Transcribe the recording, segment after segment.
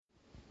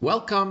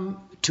Welcome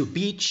to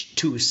Beach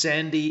Too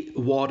Sandy,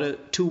 Water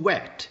Too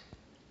Wet,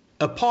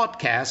 a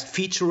podcast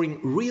featuring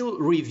real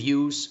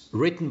reviews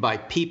written by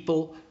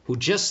people who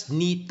just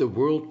need the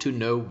world to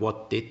know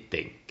what they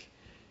think.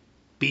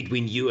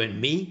 Between you and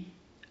me,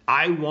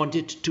 I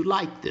wanted to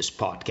like this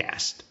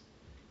podcast,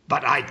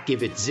 but I'd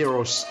give it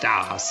 0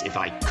 stars if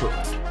I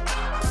could.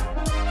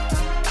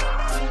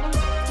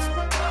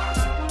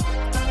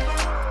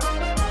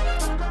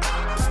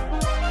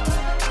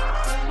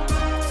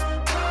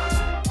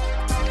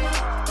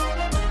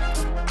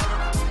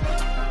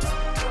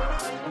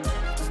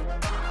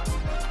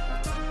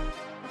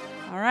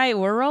 All right,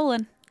 we're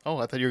rolling. Oh,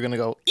 I thought you were going to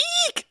go,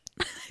 eek!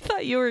 I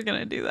thought you were going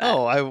to do that.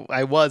 Oh,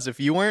 I was if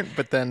you weren't,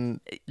 but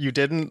then you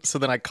didn't, so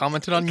then I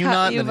commented on you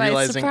not, and then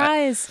realizing...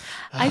 surprise.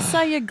 I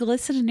saw you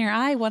glisten in your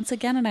eye once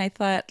again, and I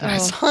thought, I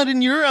saw it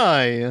in your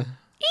eye.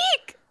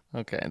 Eek!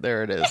 Okay,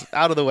 there it is.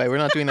 Out of the way. We're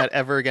not doing that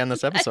ever again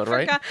this episode,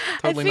 right?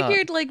 Totally I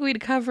figured like we'd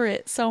cover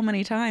it so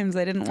many times.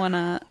 I didn't want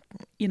to,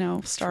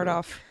 start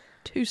off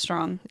too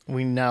strong.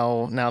 We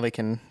now they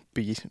can...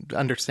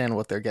 understand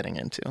what they're getting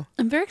into.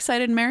 I'm very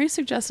excited. Mary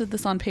suggested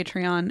this on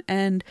Patreon,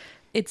 and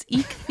it's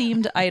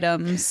eek-themed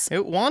items.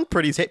 It won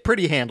pretty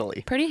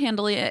handily. Pretty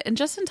handily, and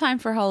just in time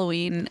for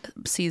Halloween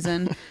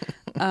season.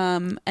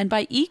 And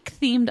by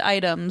eek-themed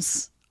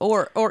items,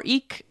 or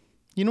eek...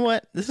 You know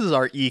what? This is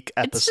our eek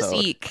episode. It's just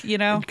eek,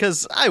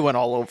 Because I went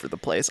all over the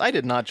place. I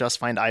did not just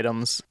find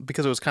items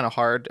because it was kind of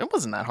hard. It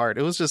wasn't that hard.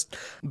 It was just,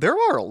 there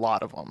are a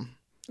lot of them.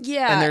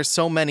 Yeah. And there's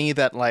so many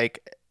that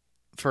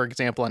for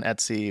example, on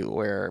Etsy,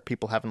 where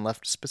people haven't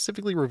left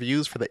specifically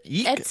reviews for the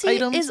eek items.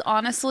 Etsy is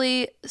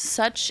honestly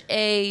such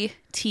a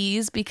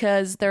tease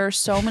because there are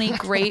so many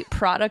great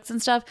products and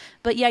stuff.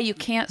 But yeah, you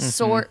can't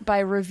sort by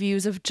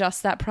reviews of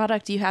just that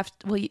product. You have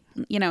to,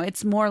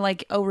 it's more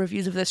like,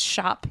 reviews of this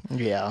shop.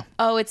 Yeah.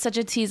 Oh, it's such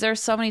a tease.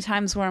 There's so many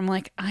times where I'm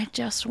like, I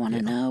just want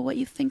to know what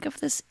you think of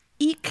this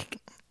eek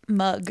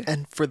mug.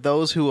 And for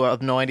those who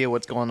have no idea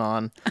what's going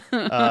on,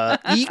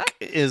 eek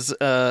is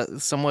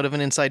somewhat of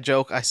an inside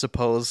joke, I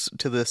suppose,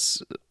 to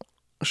this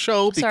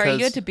show. Because sorry,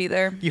 you had to be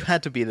there. You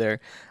had to be there.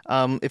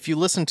 If you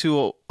listen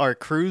to our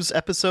cruise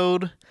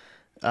episode,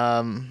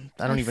 I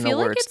don't even know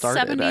where it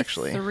started,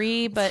 actually.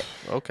 73, but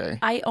okay.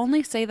 I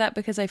only say that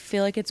because I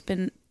feel like it's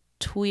been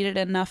tweeted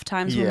enough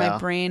times where my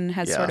brain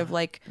has sort of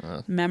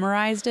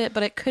memorized it,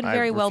 but it could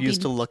very well be. I refuse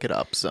to look it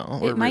up, so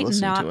it might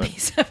not be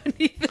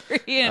 73,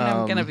 and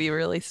I'm gonna be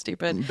really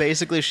stupid.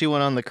 Basically, she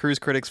went on the Cruise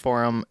Critics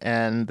forum,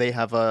 and they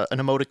have an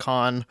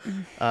emoticon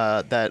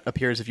that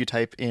appears if you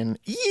type in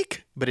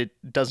eek, but it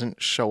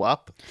doesn't show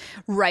up.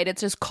 Right,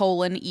 it's just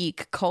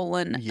eek :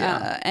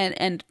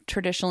 and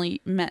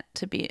traditionally meant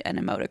to be an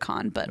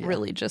emoticon, but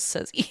really just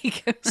says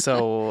eek.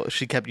 So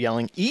she kept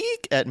yelling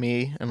eek at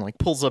me and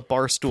pulls up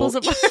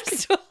Barstool.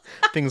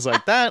 Things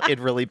like that. It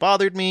really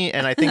bothered me,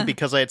 and I think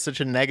because I had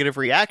such a negative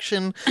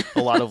reaction,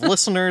 a lot of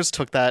listeners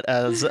took that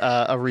as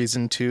a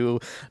reason to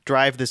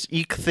drive this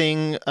eek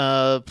thing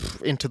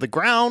into the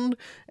ground,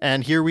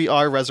 and here we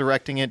are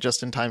resurrecting it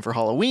just in time for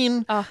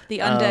Halloween. Oh, the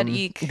undead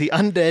eek. The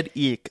undead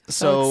eek.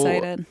 So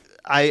excited.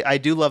 I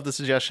do love the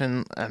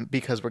suggestion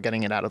because we're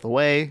getting it out of the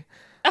way.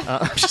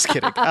 I'm just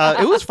kidding.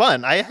 It was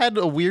fun. I had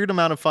a weird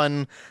amount of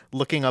fun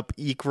looking up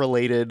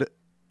eek-related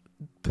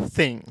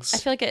things. I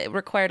feel like it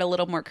required a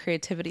little more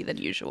creativity than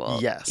usual.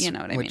 Yes. You know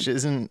what I mean? Which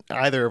isn't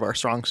either of our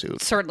strong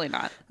suits. Certainly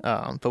not.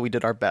 But we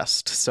did our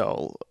best.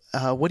 So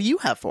what do you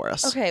have for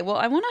us? Okay, well,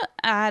 I want to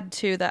add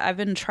to that I've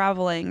been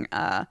traveling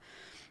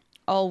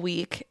all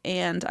week,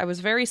 and I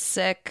was very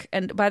sick.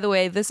 And by the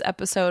way, this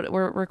episode,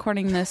 we're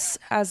recording this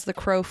as the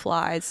crow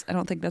flies. I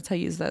don't think that's how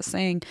you use that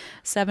saying.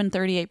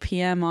 7:38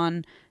 p.m.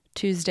 on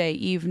Tuesday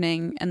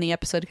evening, and the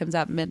episode comes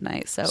out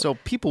midnight. So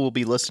people will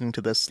be listening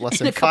to this less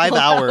than 5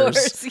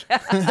 hours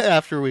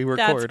after we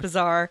record. That's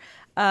bizarre.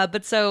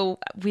 But so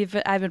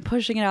I've been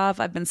pushing it off.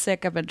 I've been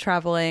sick. I've been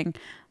traveling.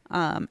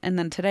 And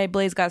then today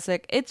Blaze got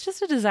sick. It's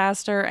just a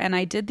disaster. And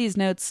I did these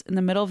notes in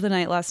the middle of the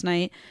night last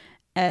night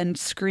and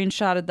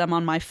screenshotted them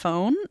on my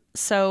phone.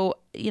 So,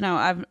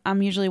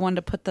 I'm usually one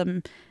to put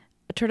them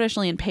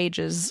traditionally in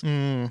Pages,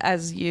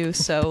 as you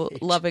so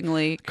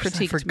lovingly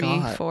critiqued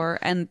me for,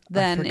 and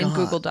then in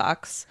Google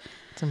Docs.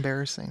 It's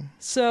embarrassing.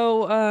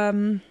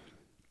 So,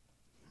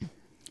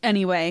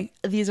 anyway,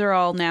 these are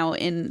all now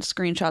in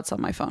screenshots on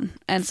my phone.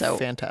 And so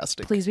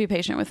fantastic. Please be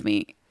patient with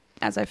me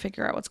as I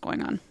figure out what's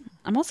going on.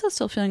 I'm also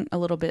still feeling a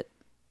little bit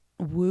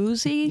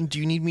woozy. Do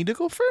you need me to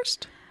go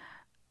first?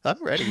 I'm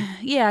ready.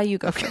 Yeah, you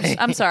go first.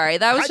 I'm sorry.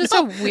 That was just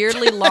a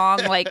weirdly long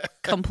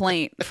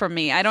complaint from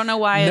me. I don't know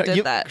why I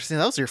did that. Christina,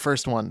 that was your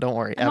first one. Don't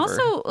worry. I'm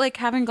also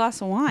having a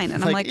glass of wine,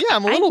 and I'm yeah,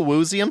 I'm a little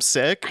woozy. I'm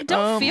sick. I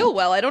don't feel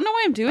well. I don't know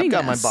why I'm doing this.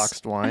 I've got my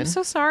boxed wine. I'm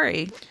so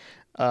sorry.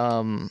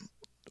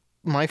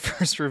 My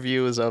first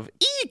review is of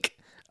Eek!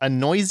 A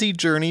Noisy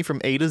Journey from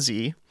A to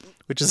Z,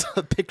 which is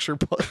a picture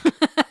book.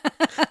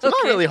 It's not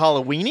really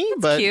Halloween-y,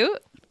 but cute.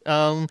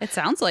 It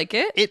sounds like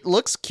it. It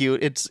looks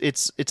cute.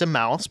 It's a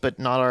mouse, but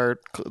not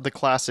the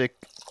classic.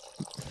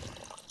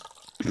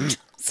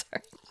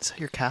 Sorry. Is that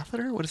your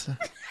catheter? What is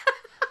that?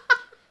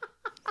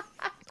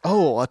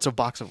 Oh, that's a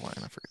box of wine.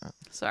 I forgot.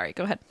 Sorry,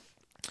 go ahead.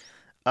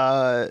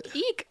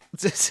 Eek.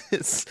 This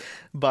is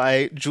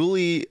by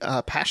Julie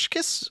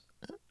Pashkis.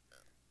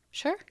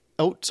 Sure.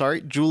 Oh,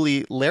 sorry.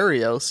 Julie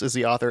Larios is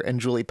the author, and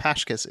Julie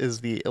Pashkis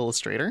is the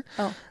illustrator.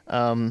 Oh.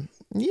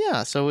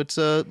 Yeah, so it's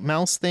a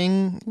mouse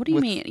thing. What do you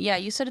mean? Yeah,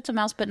 you said it's a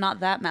mouse, but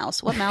not that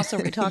mouse. What mouse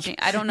are we talking?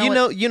 I don't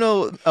know. You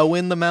know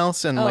Owen the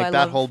mouse and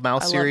whole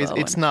mouse I series. love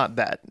Owen. It's not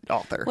that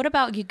author. What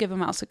about you give a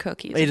mouse a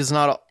cookie? It is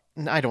not.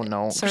 I don't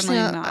know. Certainly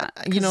not.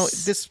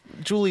 This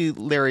Julie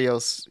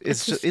Larios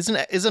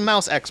is a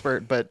mouse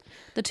expert, but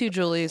the two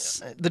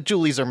Julies. The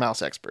Julies are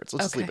mouse experts.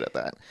 Let's just leave it at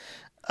that.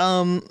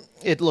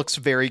 It looks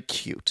very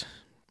cute,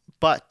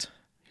 but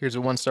here's a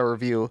 1-star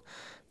review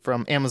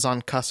from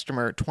Amazon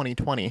customer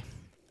 2020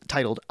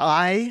 titled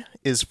 "I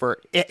is for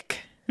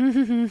ick."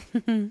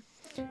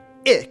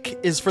 Ick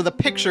is for the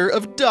picture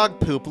of dog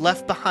poop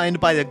left behind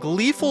by a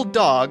gleeful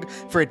dog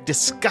for a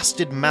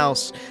disgusted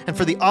mouse, and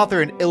for the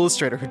author and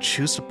illustrator who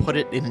choose to put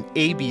it in an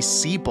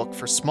ABC book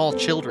for small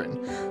children.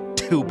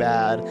 Too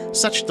bad.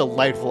 Such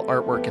delightful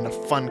artwork and a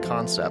fun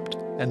concept.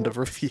 End of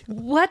review.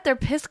 What? They're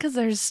pissed because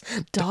there's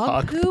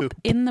dog poop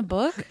in the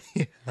book?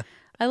 Yeah.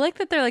 I like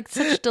that they're like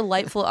such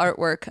delightful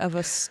artwork of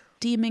a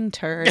steaming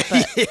turd,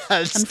 but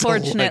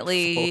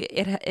unfortunately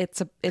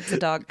it's a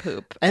dog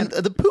poop. And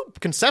the poop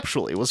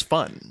conceptually was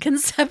fun.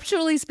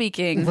 Conceptually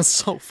speaking, it was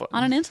so fun.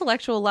 On an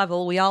intellectual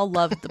level, we all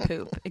loved the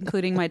poop,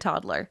 including my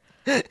toddler.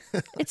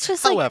 It's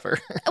just like, however,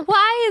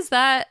 why is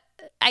that?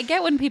 I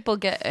get when people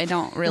I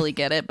don't really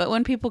get it, but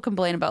when people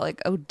complain about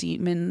like, oh,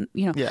 demon,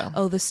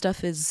 oh, this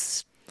stuff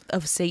is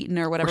of Satan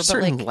or whatever. Or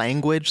certain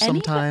language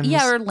sometimes.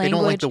 Yeah, or language. They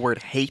don't like the word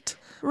hate.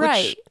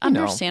 Right. Which,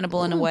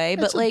 understandable in a way,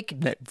 but like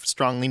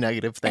strongly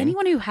negative thing.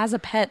 Anyone who has a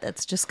pet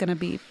that's just going to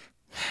be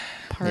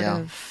part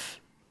of,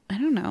 I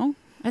don't know.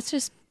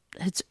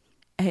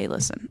 Hey,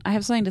 listen, I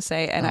have something to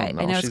say, and I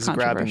know she's it's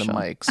controversial. Grabbing the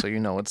mic, so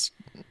it's,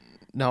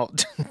 no,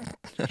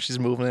 she's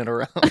moving it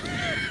around.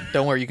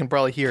 Don't worry, you can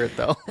probably hear it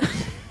though.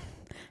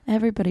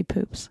 Everybody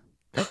poops.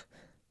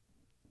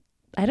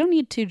 I don't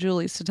need two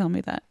Julies to tell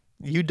me that.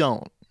 You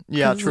don't.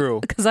 Yeah, true.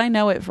 Because I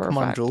know it for a fact.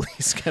 Come on,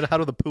 Julies, get out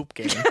of the poop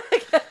game.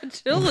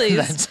 Julies.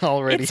 That's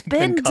already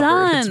been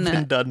done. It's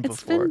been done before.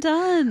 It's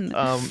been done.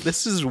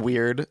 This is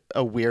weird.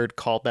 A weird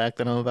callback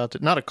that I'm about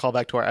to... Not a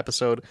callback to our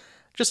episode.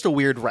 Just a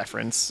weird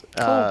reference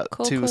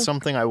to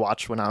something I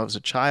watched when I was a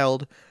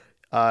child.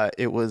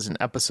 It was an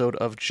episode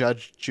of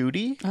Judge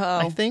Judy,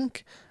 I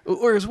think.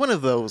 Or it was one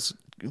of those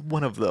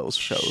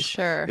shows.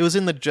 Sure. It was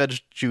in the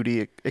Judge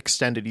Judy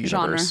extended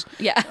universe. Genre.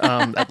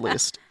 Yeah. At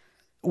least.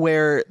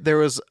 Where there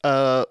was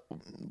a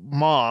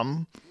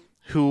mom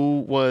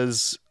who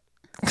was...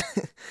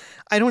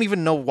 I don't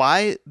even know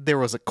why there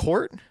was a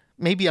court.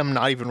 Maybe I'm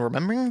not even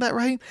remembering that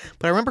right.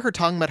 But I remember her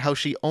talking about how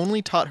she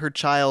only taught her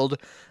child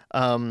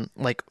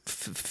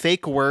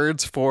fake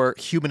words for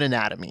human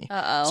anatomy.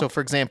 Uh-oh. So,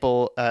 for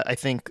example, I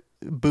think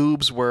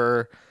breasts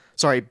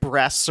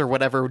or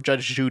whatever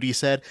Judge Judy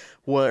said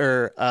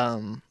were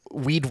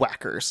weed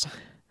whackers.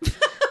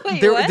 Wait,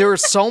 there were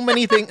so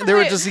many things. There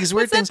were just these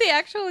weird things. Was that the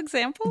actual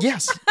example?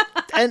 Yes,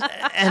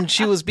 and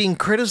she was being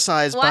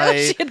criticized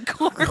by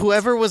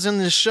whoever was in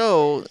the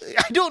show.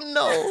 I don't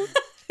know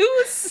who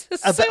was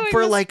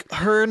for like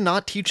her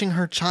not teaching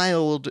her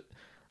child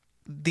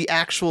the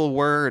actual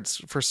words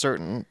for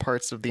certain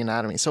parts of the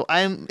anatomy. So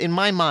I'm in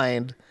my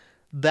mind.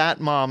 That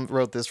mom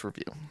wrote this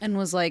review and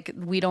was like,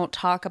 "We don't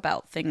talk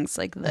about things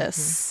like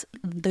this.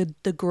 Mm-hmm.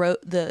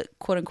 The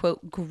quote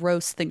unquote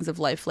gross things of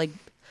life, like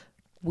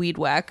weed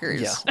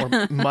whackers,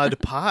 or mud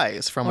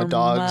pies from a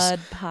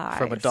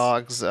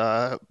dog's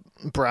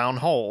brown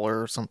hole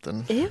or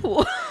something."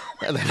 Ew.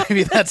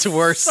 Maybe that's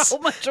worse. So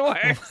much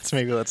worse.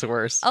 Maybe that's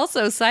worse.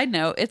 Also, side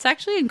note, it's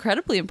actually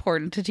incredibly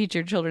important to teach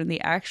your children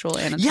the actual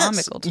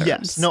anatomical terms.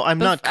 Yes. No, I'm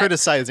not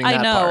criticizing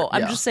that part. I know.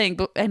 I'm just saying,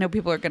 but I know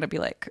people are going to be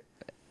like,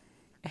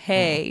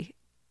 hey,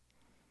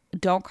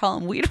 don't call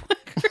them weed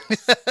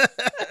whackers.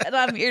 And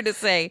I'm here to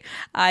say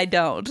I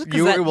don't.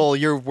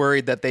 You're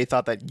worried that they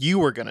thought that you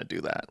were going to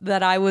do that.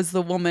 That I was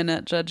the woman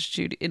at Judge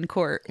Judy in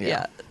court.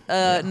 Yeah.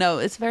 No,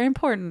 it's very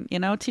important.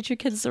 Teach your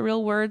kids the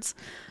real words.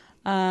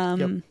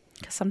 Because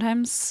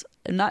sometimes,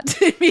 not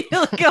to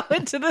immediately go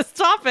into this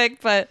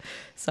topic, but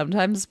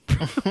sometimes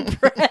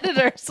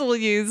predators will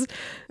use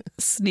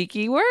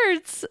sneaky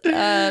words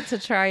to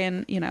try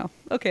and,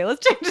 Okay,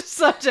 let's change the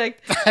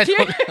subject. Here's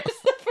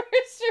the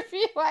first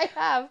review I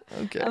have.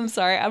 Okay. I'm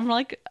sorry. I'm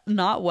like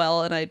not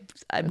well, and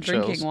I'm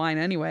drinking wine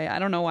anyway. I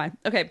don't know why.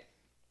 Okay.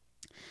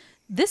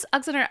 This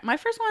Oxeter, my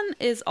first one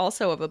is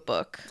also of a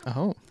book.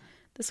 Oh.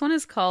 This one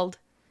is called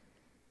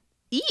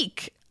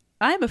Eek,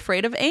 I'm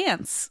Afraid of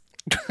Ants.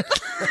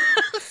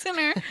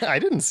 Listener. I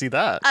didn't see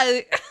that.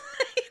 I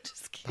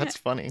just can't. That's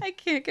funny. I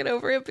can't get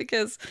over it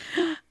because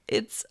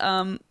it's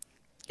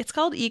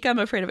called Eek, I'm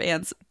Afraid of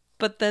Ants.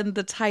 But then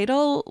the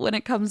title, when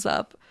it comes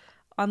up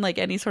on like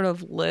any sort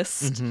of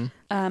list,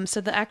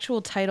 so the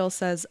actual title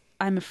says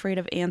I'm Afraid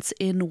of Ants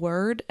in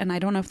Word, and I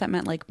don't know if that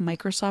meant like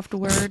Microsoft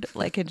Word,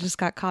 like it just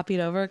got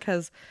copied over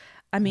because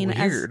I mean,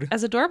 Weird.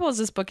 as adorable as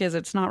this book is,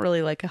 it's not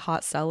really like a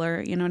hot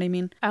seller. You know what I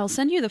mean? I'll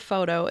send you the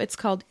photo. It's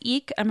called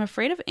Eek, I'm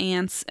Afraid of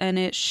Ants, and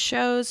it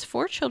shows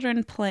 4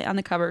 children play on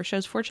the cover. It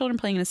shows 4 children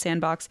playing in a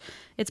sandbox.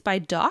 It's by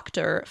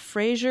Dr.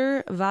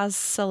 Fraser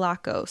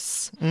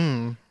Vasilakos.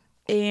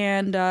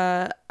 And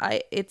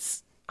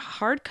it's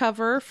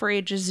hardcover for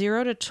ages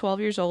 0 to 12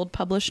 years old,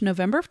 published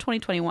November of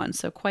 2021,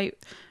 so quite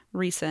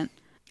recent.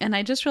 And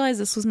I just realized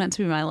this was meant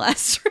to be my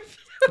last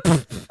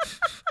review.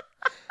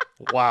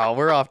 Wow,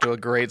 we're off to a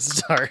great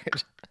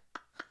start.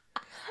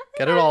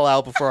 Get it all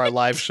out before our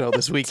live show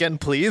this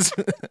weekend, please.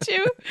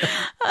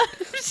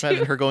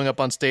 Imagine her going up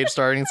on stage,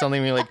 starting something,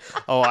 and being like,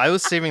 oh, I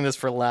was saving this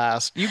for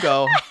last. You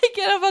go. I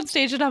get up on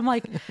stage and I'm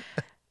like,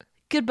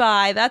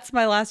 goodbye, that's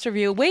my last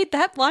review. Wait,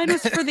 that line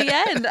was for the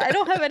end. I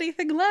don't have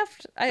anything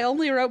left. I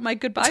only wrote my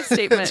goodbye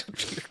statement.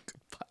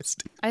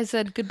 I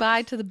said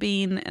goodbye to the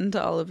bean and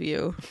to all of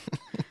you.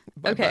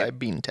 Bye-bye,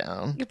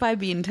 Beantown. Goodbye,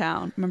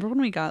 Beantown. Remember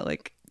when we got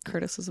like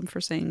criticism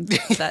for saying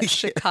that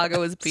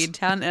Chicago is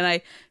Beantown, and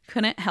I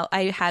couldn't help.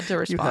 I had to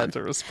respond. You had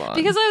to respond.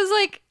 Because I was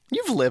like,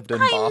 you've lived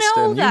in I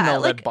Boston. know that. You know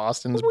like, that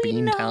Boston's we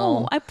Beantown.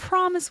 Know. I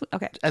promise.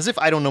 Okay. As if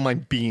I don't know my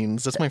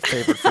beans. That's my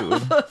favorite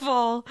food.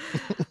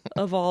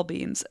 of all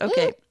beans.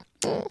 Okay.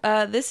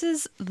 This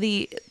is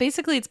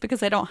basically it's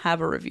because I don't have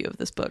a review of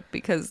this book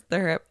because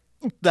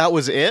that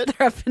was it?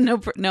 There have been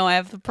no, I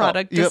have the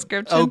product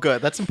description. Oh,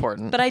 good. That's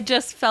important. But I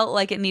just felt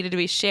like it needed to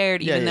be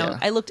shared, even though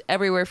I looked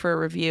everywhere for a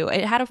review.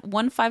 It had a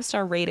 1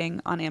 5-star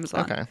rating on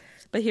Amazon. Okay.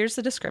 But here's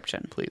the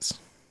description. Please.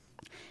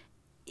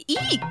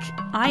 Eek!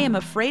 I Am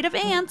Afraid of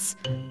Ants,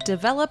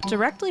 developed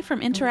directly from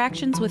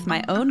interactions with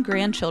my own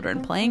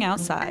grandchildren playing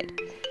outside.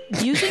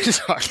 Using...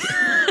 Sorry.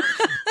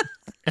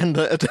 And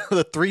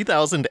the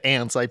 3,000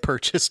 ants I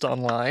purchased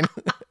online.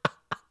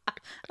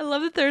 I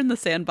love that they're in the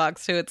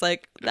sandbox too. It's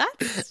like,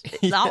 that's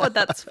not what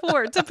that's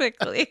for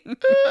typically.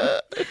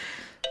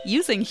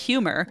 Using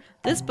humor,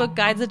 this book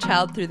guides a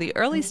child through the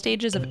early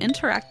stages of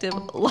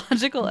interactive,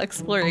 logical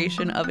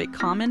exploration of a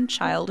common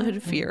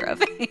childhood fear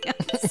of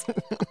ants.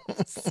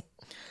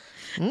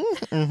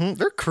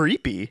 They're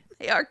creepy.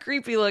 They are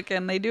creepy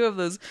looking. They do have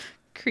those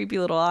creepy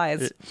little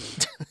eyes.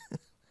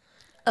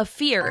 A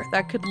fear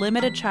that could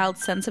limit a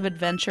child's sense of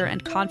adventure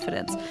and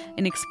confidence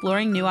in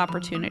exploring new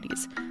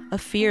opportunities. A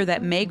fear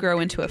that may grow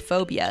into a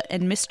phobia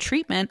and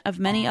mistreatment of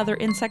many other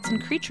insects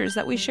and creatures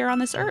that we share on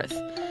this earth.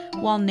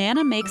 While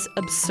Nana makes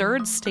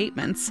absurd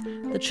statements,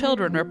 the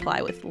children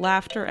reply with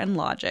laughter and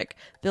logic,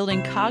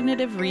 building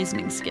cognitive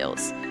reasoning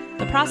skills.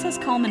 The process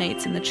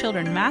culminates in the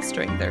children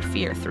mastering their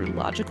fear through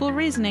logical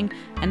reasoning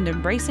and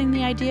embracing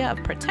the idea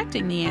of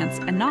protecting the ants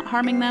and not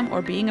harming them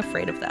or being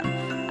afraid of them.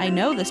 I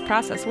know this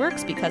process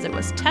works because it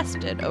was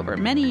tested over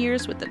many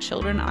years with the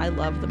children I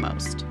love the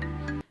most.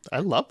 I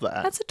love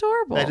that. That's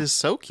adorable. That is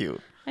so cute.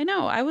 I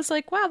know. I was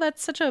like, wow,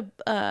 that's such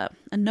a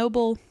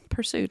noble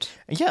pursuit.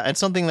 Yeah, it's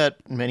something that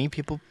many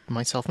people,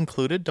 myself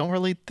included, don't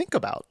really think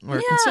about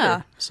or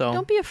consider. So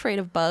don't be afraid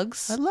of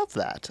bugs. I love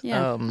that.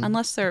 Yeah,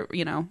 unless they're,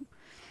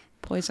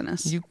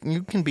 poisonous.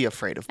 You can be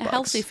afraid of bugs. A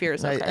healthy fear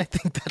is okay. I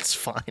think that's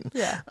fine.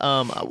 Yeah.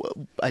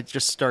 I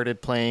just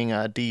started playing,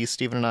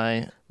 Steven and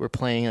I were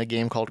playing a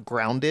game called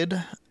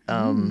Grounded,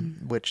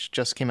 which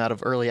just came out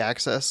of early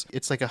access.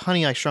 It's like a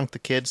Honey, I Shrunk the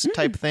Kids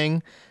type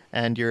thing,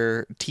 and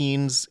you're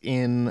teens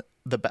in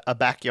a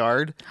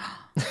backyard.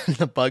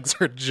 The bugs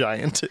are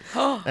giant.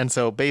 And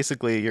so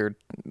basically you're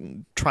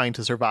trying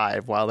to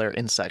survive while they're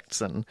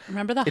insects, and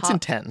it's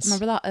intense.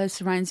 Remember that?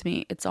 This reminds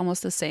me, it's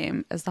almost the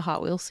same as the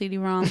Hot Wheels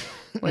CD-ROM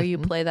where you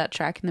play that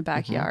track in the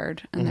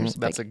backyard and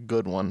there's a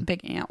good one.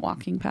 Big ant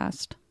walking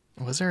past.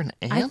 Was there an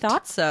ant? I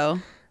thought so.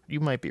 You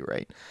might be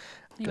right.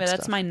 Anyway,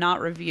 that's my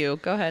not review.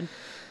 Go ahead.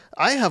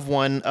 I have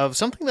one of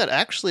something that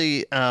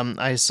actually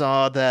I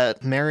saw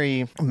that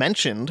Mary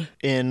mentioned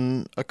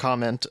in a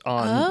comment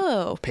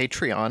on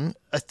Patreon.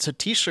 It's a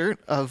t-shirt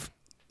of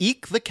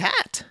Eek the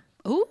cat.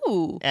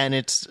 Ooh. And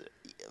it's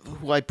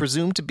who I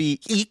presume to be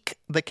Eek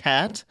the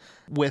cat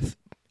with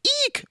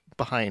Eek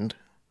behind,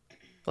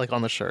 like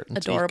on the shirt.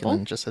 It's adorable. Eek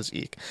and it just says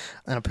Eek.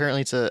 And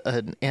apparently it's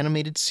an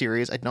animated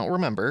series. I don't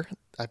remember.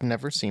 I've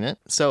never seen it.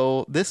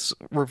 So this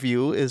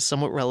review is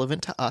somewhat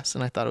relevant to us,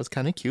 and I thought it was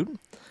kind of cute.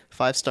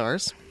 5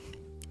 stars.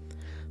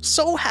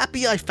 So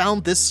happy I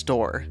found this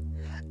store.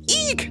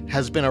 Eek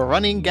has been a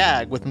running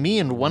gag with me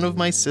and one of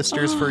my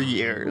sisters for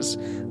years.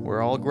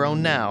 We're all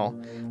grown now.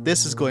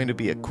 This is going to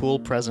be a cool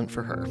present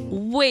for her.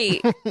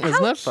 Wait,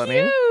 isn't that funny?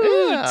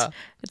 Yeah.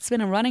 It's been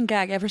a running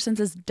gag ever since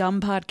this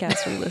dumb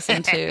podcast we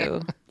listened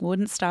to.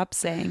 Wouldn't stop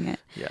saying it.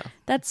 Yeah.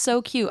 That's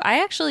so cute.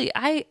 I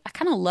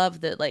kind of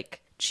love the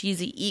like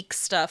cheesy Eek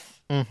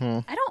stuff. I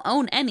don't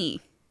own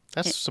any.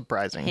 That's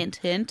surprising. Hint,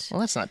 hint. Well,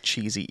 that's not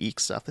cheesy Eek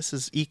stuff. This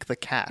is Eek the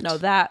cat. No,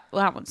 that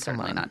one's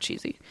certainly not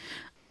cheesy.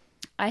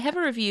 I have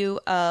a review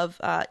of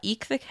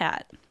Eek the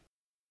cat.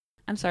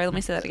 I'm sorry, let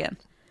me say that again.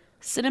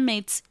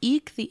 Cinemate's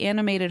Eek the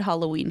animated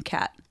Halloween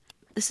cat.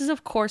 This is,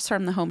 of course,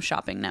 from the Home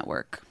Shopping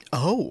Network.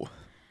 Oh.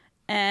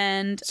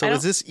 And so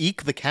is this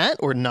Eek the cat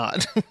or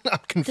not? I'm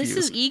confused.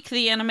 This is Eek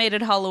the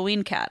animated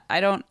Halloween cat. I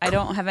don't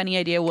have any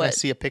idea what. Can I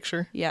see a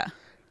picture? Yeah.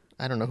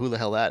 I don't know who the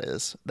hell that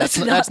is. That's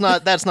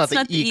not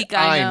the Eek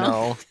I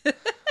know.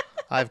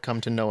 I've come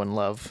to know and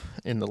love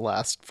in the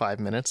last 5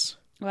 minutes.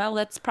 Well,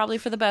 that's probably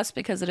for the best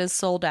because it is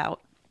sold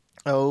out.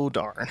 Oh,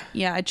 darn.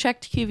 Yeah, I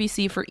checked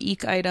QVC for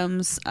Eek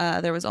items.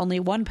 There was only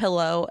 1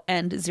 pillow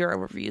and 0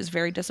 reviews.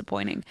 Very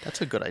disappointing.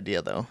 That's a good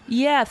idea, though.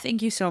 Yeah,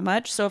 thank you so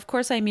much. So, of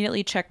course, I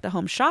immediately checked the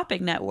Home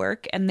Shopping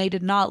Network, and they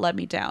did not let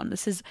me down.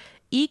 This is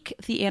Eek,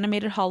 the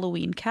animated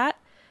Halloween cat.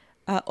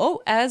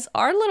 As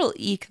our little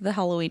Eek, the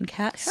Halloween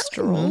cat,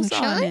 strolls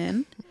on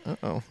in.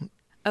 Uh-oh.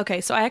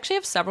 Okay, so I actually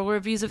have several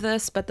reviews of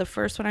this, but the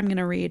first one I'm going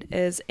to read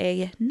is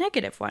a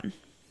negative one.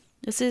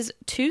 This is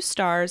 2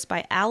 stars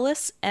by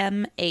Alice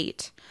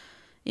M8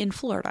 in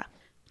Florida.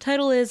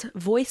 Title is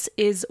Voice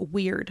is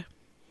Weird.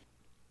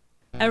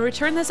 I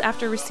returned this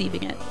after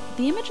receiving it.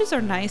 The images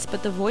are nice,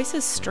 but the voice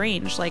is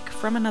strange, like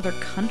from another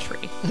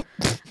country.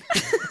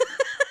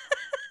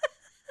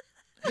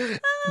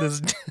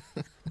 This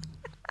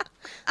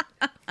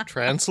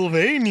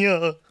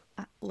Transylvania.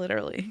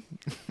 Literally.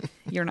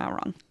 You're not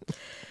wrong.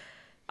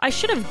 I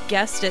should have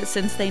guessed it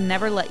since they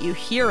never let you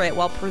hear it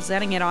while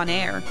presenting it on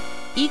air.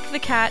 Eek the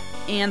cat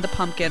and the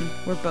pumpkin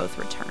were both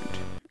returned.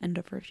 End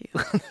of review.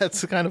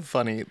 That's kind of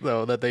funny,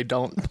 though, that they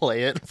don't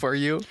play it for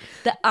you.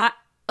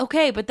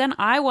 Okay, but then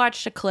I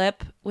watched a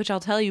clip, which I'll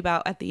tell you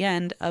about at the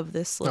end of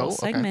this little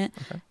segment,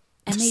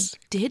 and they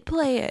did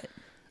play it.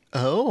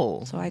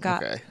 Oh. So I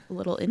got a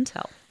little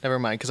intel. Never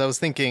mind, because I was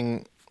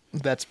thinking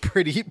that's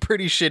pretty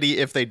shitty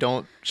if they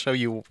don't show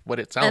you what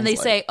it sounds like. And they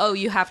say, oh,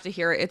 you have to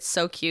hear it. It's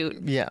so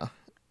cute. Yeah.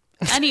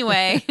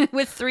 Anyway,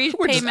 with 3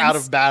 We're payments... just out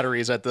of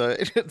batteries at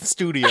the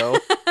studio.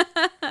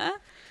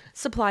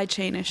 Supply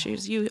chain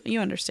issues. You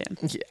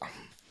understand.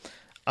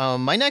 Yeah.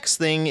 My next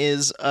thing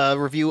is a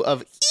review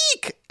of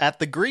Eek at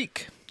the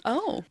Greek.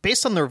 Oh.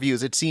 Based on the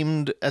reviews, it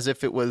seemed as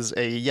if it was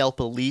a Yelp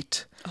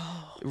Elite,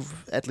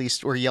 at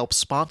least, or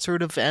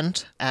Yelp-sponsored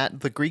event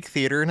at the Greek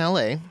Theater in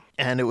LA.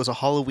 And it was a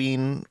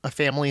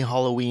family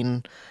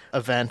Halloween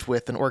event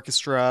with an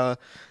orchestra,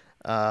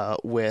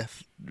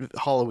 with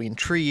Halloween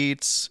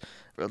treats,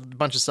 a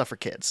bunch of stuff for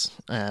kids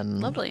and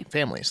lovely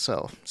families.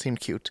 So seemed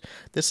cute.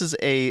 This is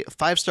a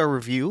 5-star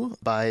review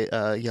by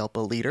a Yelp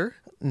leader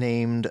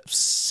named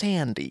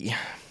Sandy.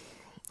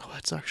 Oh,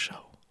 that's our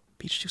show.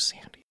 Beach to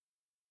Sandy.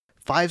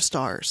 5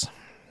 stars.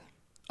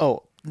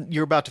 Oh,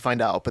 you're about to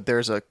find out, but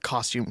there's a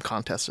costume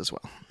contest as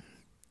well.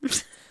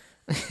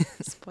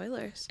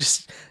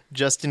 Spoilers.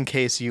 Just in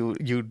case you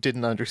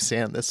didn't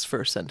understand this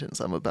first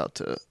sentence I'm about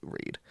to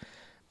read.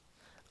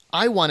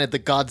 I wanted the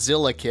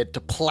Godzilla kid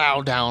to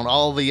plow down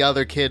all the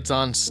other kids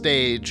on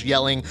stage,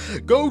 yelling,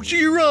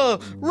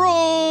 "Gojira!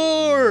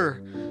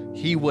 Roar!"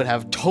 He would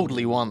have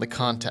totally won the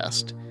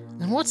contest.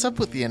 And what's up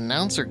with the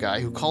announcer guy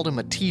who called him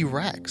a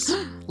T-Rex?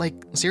 Like,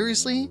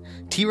 seriously?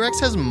 T-Rex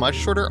has much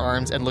shorter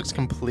arms and looks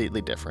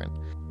completely different.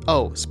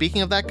 Oh,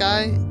 speaking of that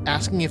guy,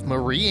 asking if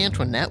Marie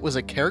Antoinette was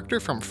a character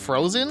from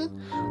Frozen?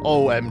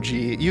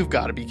 OMG, you've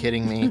got to be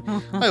kidding me.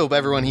 I hope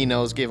everyone he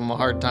knows gave him a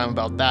hard time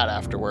about that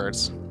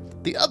afterwards.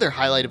 The other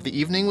highlight of the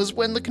evening was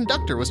when the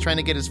conductor was trying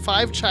to get his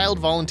 5 child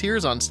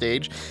volunteers on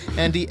stage,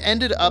 and he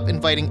ended up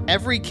inviting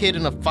every kid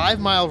in a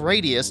 5-mile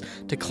radius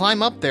to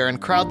climb up there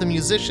and crowd the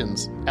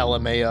musicians.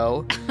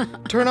 LMAO.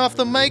 Turn off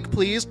the mic,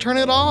 please. Turn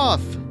it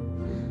off.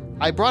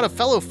 I brought a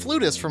fellow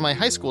flutist from my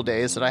high school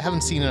days that I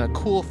haven't seen in a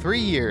cool 3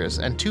 years,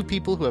 and 2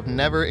 people who have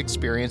never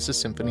experienced a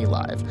symphony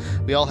live.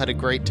 We all had a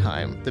great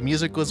time. The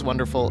music was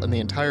wonderful, and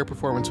the entire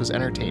performance was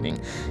entertaining,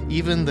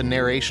 even the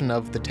narration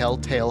of The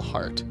Telltale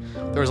Heart.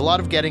 There was a lot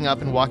of getting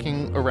up and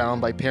walking around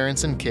by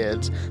parents and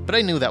kids, but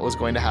I knew that was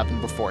going to happen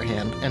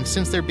beforehand, and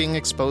since they're being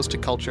exposed to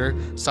culture,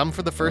 some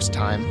for the first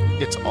time,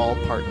 it's all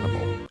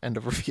pardonable. End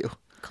of review.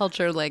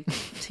 Culture like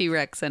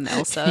T-Rex and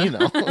Elsa. You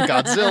know,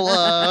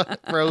 Godzilla,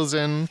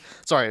 Frozen.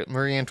 Sorry,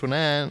 Marie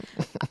Antoinette.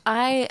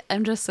 I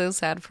am just so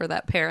sad for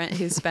that parent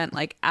who spent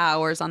like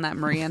hours on that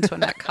Marie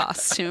Antoinette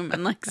costume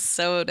and like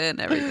sewed in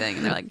everything.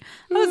 And they're like,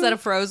 oh, is that a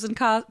Frozen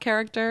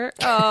character?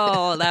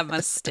 Oh, that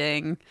must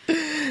sting.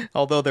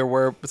 Although there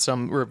were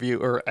some review,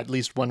 or at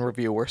least one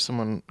review, where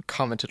someone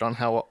commented on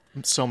how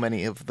so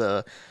many of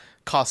the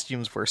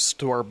costumes were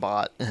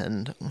store-bought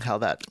and how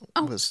that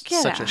was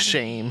such a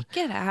shame.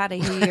 Get out of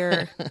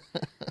here.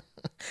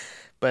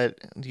 But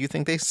do you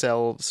think they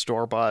sell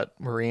store-bought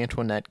Marie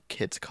Antoinette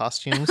kids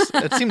costumes?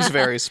 It seems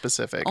very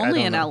specific.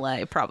 Only in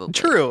LA, probably.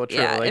 True.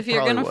 Yeah, like, if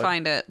you're going to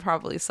find it,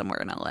 probably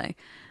somewhere in LA.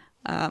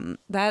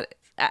 That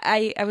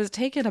I was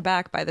taken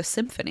aback by the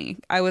symphony.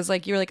 I was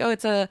like, you were like, oh,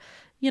 it's a,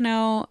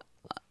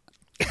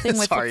 thing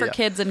with for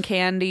kids and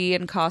candy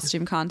and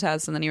costume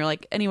contests, and then you're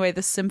like, anyway,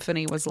 the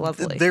symphony was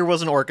lovely. There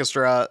was an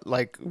orchestra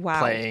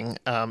playing.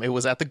 It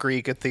was at the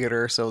Greek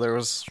Theater, so there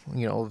was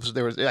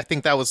I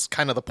think that was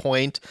kind of the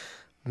point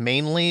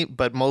mainly,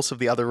 but most of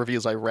the other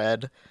reviews I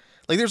read,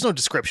 like, there's no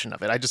description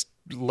of it. I just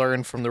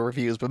learned from the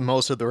reviews, but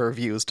most of the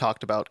reviews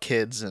talked about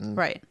kids and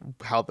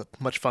how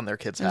much fun their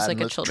kids had, and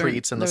the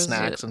treats and the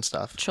snacks and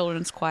stuff.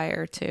 Children's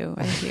choir too,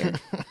 I hear.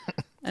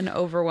 An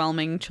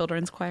overwhelming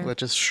children's choir that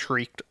just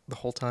shrieked the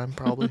whole time,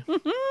 probably.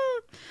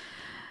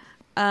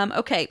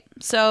 Okay,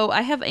 so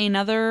I have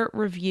another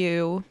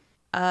review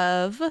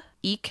of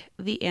Eek,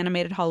 the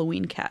Animated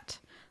Halloween Cat.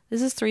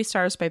 This is 3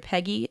 stars by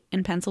Peggy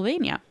in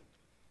Pennsylvania.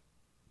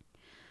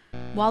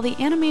 While the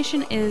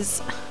animation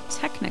is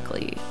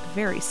technically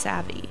very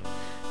savvy,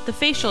 the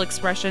facial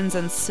expressions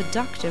and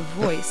seductive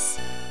voice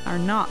are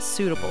not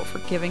suitable for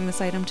giving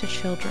this item to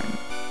children.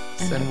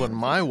 Send one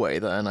my way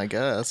then, I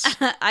guess.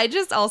 I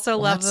just also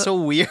love that's so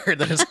weird.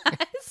 That is...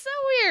 It's so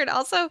weird.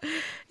 Also,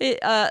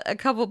 a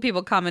couple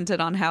people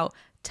commented on how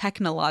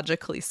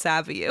technologically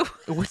savvy you.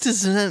 What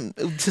does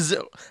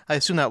that... I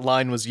assume that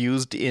line was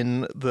used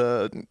in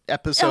the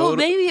episode. Oh,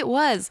 maybe it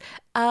was.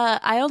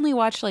 I only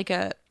watched like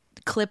a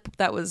clip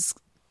that was...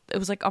 It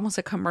was like almost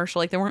a commercial.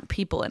 Like there weren't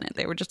people in it.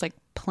 They were just like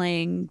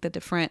playing the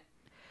different...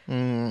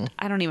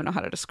 I don't even know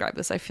how to describe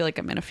this. I feel like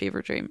I'm in a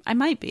fever dream. I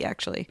might be,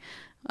 actually.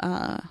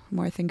 The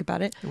more I think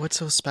about it. What's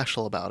so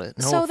special about it?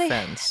 No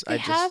offense. They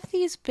have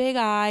these big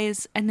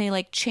eyes and they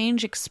like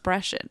change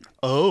expression.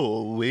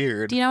 Oh,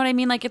 weird. Do you know what I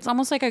mean? Like it's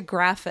almost like a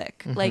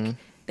graphic. Like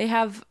they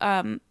have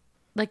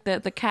like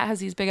the cat has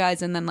these big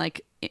eyes and then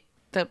like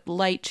the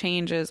light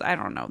changes. I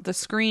don't know. The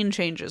screen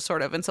changes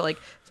sort of. And so like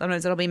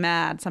sometimes it'll be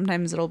mad.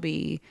 Sometimes it'll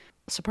be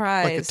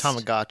surprised. Like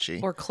a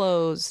Tamagotchi. Or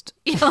closed.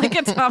 Yeah, like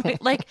a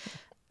like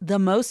the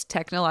most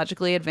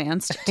technologically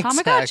advanced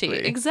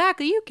Tamagotchi.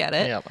 Exactly. You get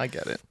it. Yeah, I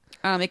get it.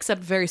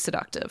 Except very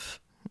seductive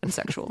and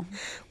sexual.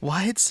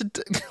 Why it's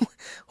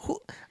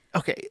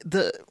okay?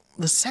 The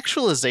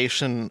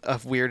sexualization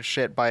of weird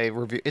shit by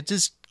review, it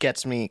just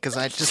gets me because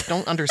I just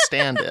don't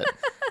understand it.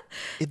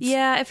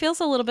 Yeah, it feels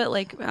a little bit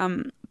like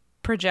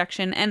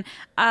projection, and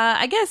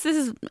I guess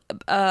this is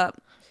a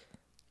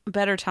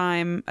good a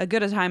time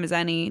as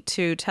any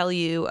to tell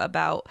you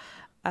about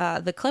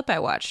the clip I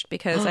watched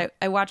because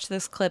I watched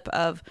this clip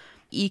of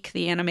Eek,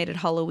 the Animated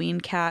Halloween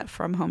Cat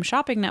from Home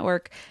Shopping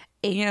Network.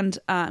 And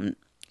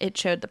it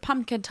showed the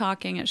pumpkin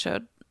talking. It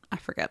showed, I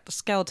forget, the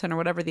skeleton or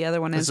whatever the other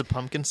one is. Is a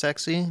pumpkin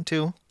sexy,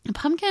 too? A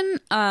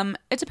pumpkin,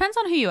 it depends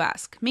on who you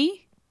ask.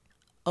 Me?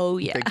 Oh,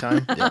 yeah. Big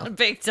time? Yeah.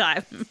 Big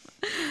time.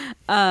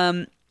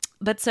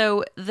 But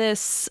so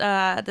this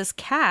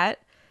cat,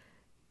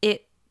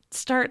 it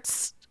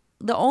starts...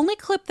 The only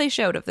clip they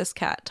showed of this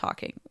cat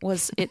talking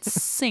was it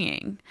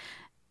singing.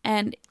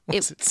 And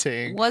it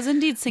saying? Was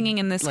indeed singing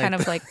in this kind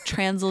of like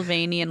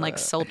Transylvanian, like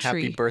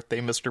sultry. Happy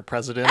birthday, Mr.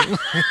 President.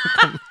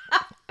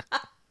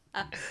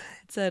 It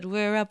said,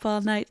 "We're up all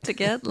night to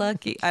get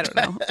lucky." I don't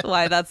know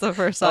why that's the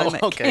first song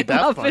that came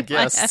up in my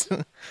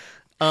head.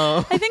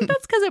 I think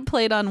that's because it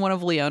played on one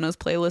of Leona's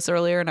playlists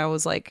earlier, and I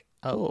was like,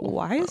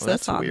 why is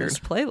this on this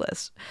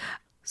playlist?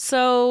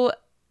 So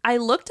I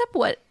looked up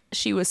what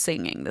she was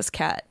singing, this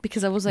cat,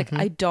 because I was like,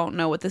 I don't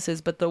know what this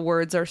is, but the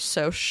words are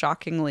so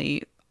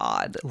shockingly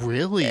odd.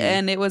 Really?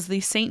 And it was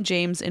the St.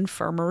 James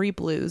Infirmary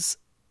Blues.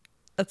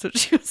 That's what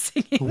she was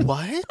singing.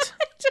 What?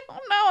 I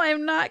don't know.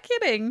 I'm not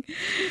kidding.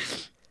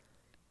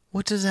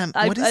 What does that?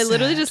 I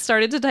literally just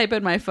started to type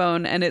in my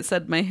phone, and it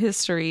said my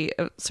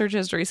search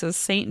history says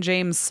St.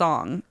 James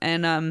song,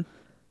 and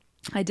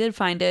I did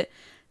find it.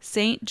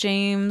 St.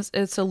 James.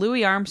 It's a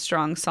Louis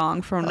Armstrong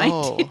song from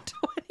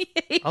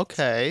 1928.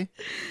 Okay.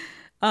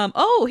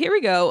 Here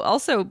we go.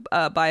 Also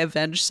by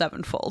Avenged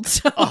Sevenfold.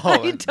 So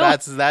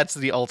that's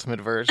the ultimate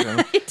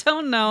version. I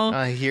don't know.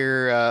 I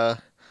hear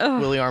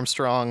Willie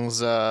Armstrong's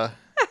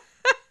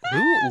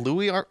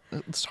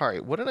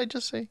sorry, what did I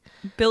just say?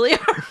 Billy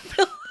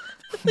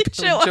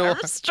Joe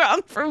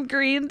Armstrong from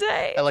Green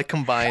Day. I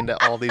combined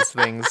all these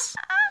things.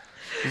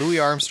 Louis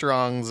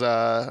Armstrong's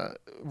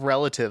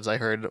relatives, I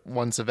heard,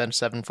 once Avenged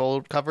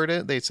Sevenfold covered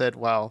it, they said,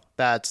 wow,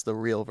 that's the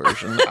real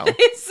version now.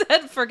 They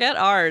said, forget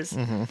ours.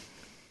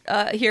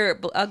 Here,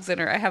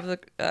 Alexander, I have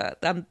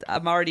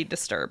I'm already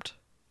disturbed.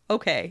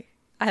 Okay.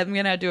 I'm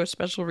going to do a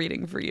special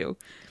reading for you.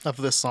 Of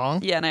this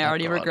song? Yeah, and I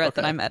already regret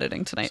that I'm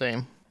editing tonight.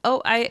 Same.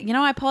 Oh, I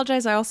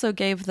apologize. I also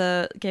gave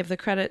the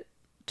credit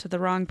to the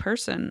wrong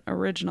person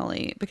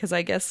originally, because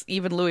I guess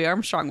even Louis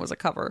Armstrong was a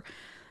cover.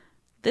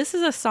 This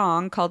is a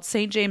song called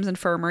St. James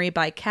Infirmary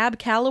by Cab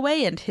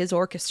Calloway and his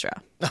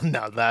orchestra.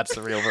 No, that's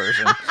the real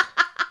version.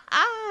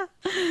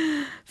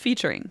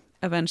 Featuring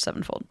Avenged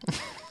Sevenfold.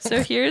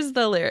 So here's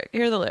the lyric.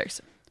 Here are the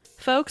lyrics.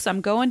 Folks,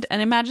 I'm going to...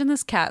 And imagine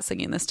this cat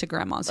singing this to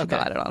grandmas who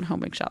got it on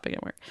Home Shopping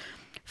Network.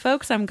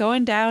 Folks, I'm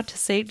going down to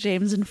St.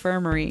 James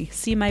Infirmary.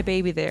 See my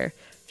baby there.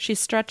 She's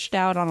stretched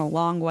out on a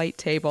long white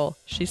table.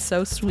 She's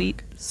so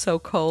sweet, so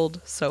cold,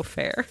 so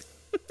fair.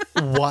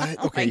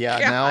 What? Okay, yeah.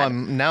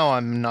 Now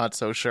I'm not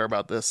so sure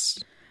about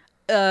this.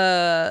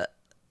 Let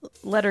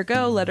her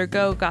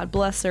go. God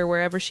bless her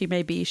wherever she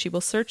may be. She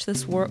will search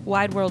this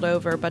wide world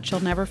over, but she'll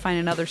never find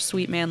another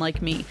sweet man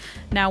like me.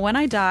 Now, when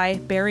I die,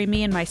 bury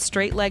me in my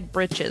straight leg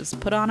breeches.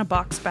 Put on a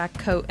box-back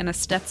coat and a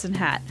Stetson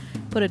hat.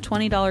 Put a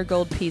 $20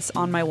 gold piece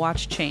on my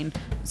watch chain,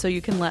 so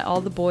you can let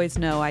all the boys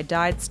know I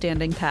died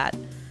standing pat.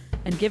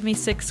 And give me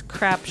 6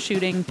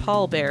 crap-shooting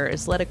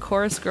pallbearers. Let a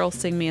chorus girl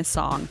sing me a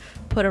song.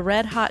 Put a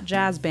red-hot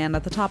jazz band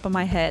at the top of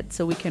my head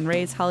so we can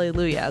raise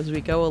hallelujah as we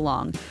go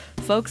along.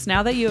 Folks,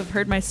 now that you have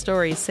heard my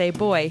story, say,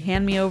 boy,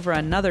 hand me over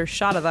another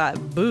shot of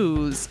that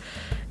booze.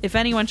 If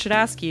anyone should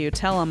ask you,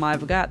 tell them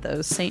I've got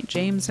those St.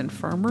 James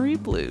Infirmary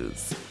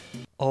blues.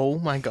 Oh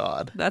my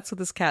God. That's what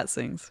this cat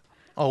sings.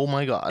 Oh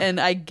my God. And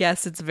I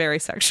guess it's very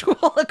sexual,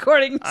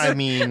 according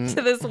to,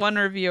 to this one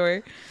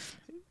reviewer.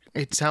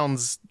 It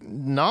sounds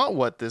not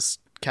what this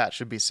cat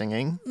should be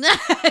singing.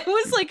 It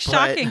was like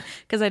shocking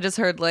because I just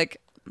heard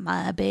like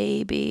my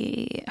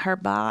baby, her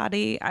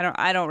body.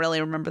 I don't really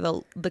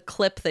remember the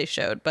clip they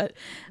showed, but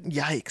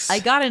yikes. I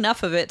got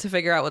enough of it to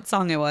figure out what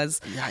song it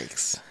was.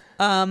 Yikes.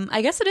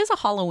 I guess it is a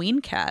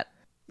Halloween cat.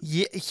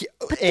 Yeah,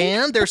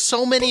 and there's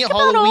so many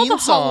Halloween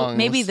songs.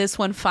 Maybe this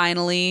one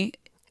finally,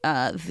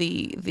 it's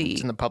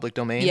in the public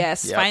domain.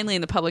 Yes, yep. Finally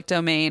in the public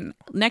domain.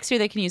 Next year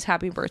they can use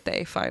 "Happy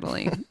Birthday"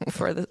 finally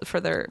for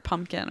their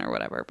pumpkin or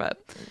whatever.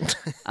 But,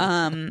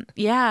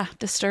 yeah,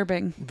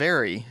 disturbing.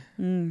 Very.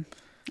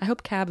 I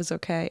hope Cab is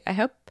okay.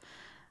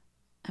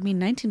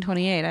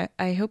 1928.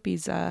 I hope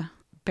he's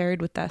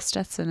buried with that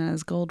Stetson and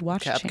his gold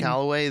watch chain. Cab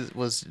Calloway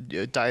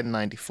died in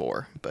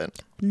 94,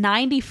 but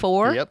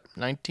 94? Yep,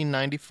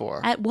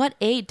 1994. At what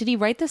age? Did he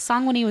write this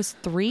song when he was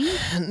 3?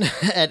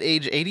 At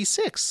age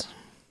 86.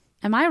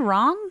 Am I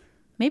wrong?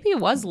 Maybe it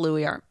was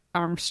Louis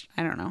Armstrong.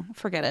 I don't know.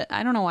 Forget it.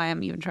 I don't know why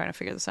I'm even trying to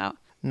figure this out.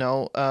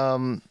 No.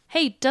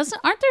 Hey,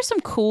 aren't there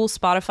some cool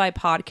Spotify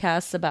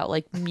podcasts about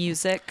like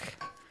music?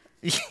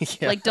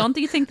 Yeah. Like, don't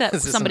you think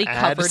that somebody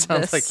covered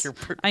this? Like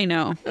I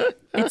know.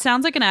 It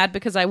sounds like an ad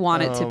because I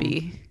want it to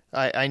be.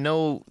 I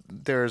know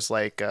there's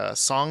like a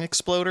Song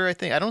Exploder, I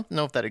think. I don't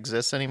know if that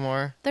exists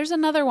anymore. There's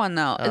another one,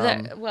 though.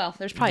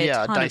 There's probably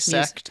a ton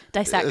Dissect of music.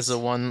 Dissect is the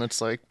one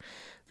that's like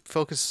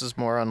focuses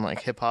more on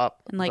like hip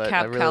hop. And like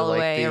Cab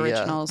Calloway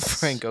originals.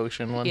 Frank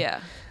Ocean one. Yeah.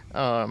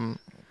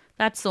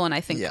 That's the one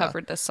I think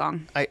covered this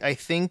song. I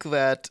think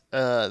that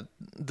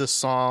the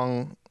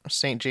song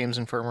St. James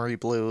Infirmary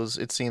Blues,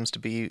 it seems to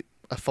be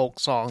a folk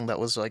song that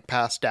was like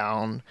passed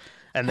down,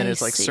 and then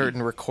it's like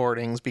certain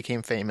recordings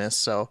became famous.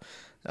 So,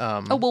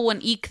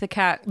 when Eek the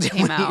Cat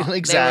came out,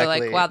 exactly. They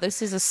were like, "Wow,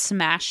 this is a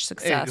smash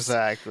success."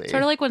 Exactly.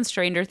 Sort of like when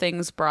Stranger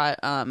Things brought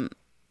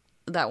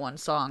that one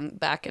song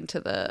back into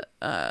the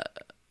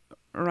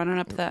 "Running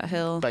Up That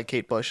Hill" by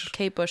Kate Bush.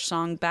 Kate Bush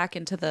song back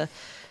into the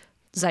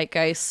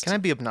zeitgeist. Can I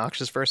be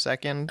obnoxious for a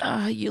second?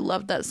 You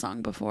loved that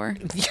song before.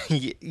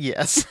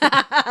 Yes.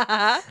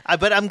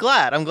 But I'm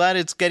glad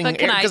it's getting aired,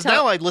 because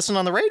now I listen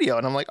on the radio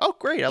and I'm like, oh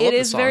great, I love this song. It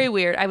is very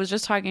weird. I was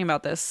just talking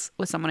about this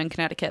with someone in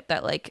Connecticut,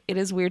 that like it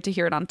is weird to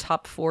hear it on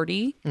top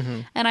 40,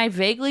 and I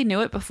vaguely knew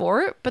it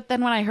before, but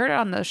then when I heard it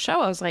on the show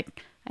I was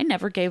like, I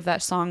never gave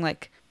that song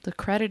like the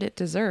credit it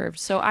deserved.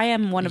 So I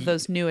am one of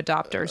those new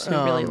adopters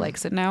who really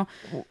likes it now.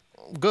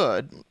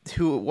 Good.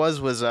 Who it was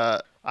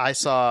I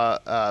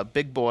saw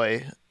Big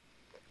Boy.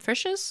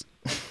 Frisch's?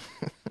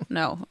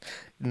 No,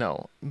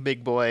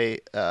 Big Boy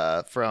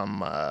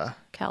from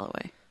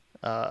Calloway.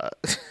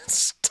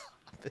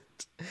 Stop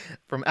it.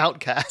 From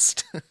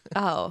Outkast.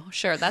 Oh,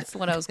 sure. That's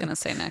what I was gonna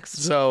say next.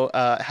 So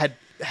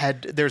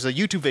there's a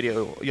YouTube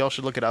video, y'all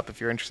should look it up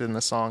if you're interested in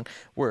this song,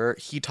 where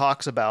he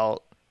talks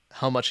about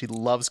how much he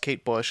loves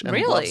Kate Bush and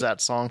loves that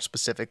song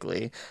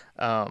specifically,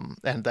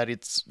 and that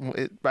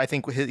I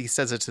think he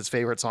says it's his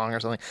favorite song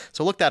or something.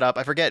 So look that up.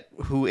 I forget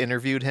who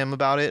interviewed him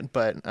about it,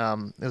 but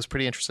it was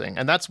pretty interesting.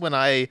 And that's when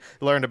I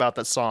learned about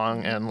that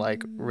song and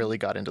like really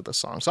got into the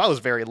song. So I was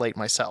very late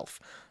myself.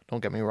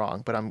 Don't get me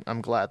wrong, but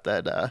I'm glad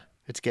that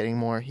it's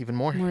getting even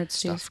more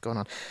stuff going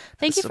on.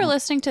 Thank you for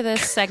listening to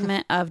this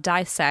segment of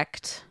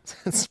Dissect.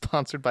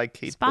 Sponsored by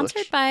Kate Bush.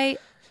 Sponsored by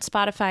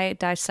Spotify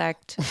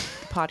Dissect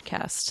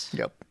podcast.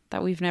 Yep.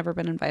 That we've never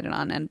been invited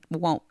on, and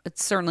it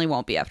certainly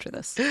won't be after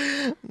this.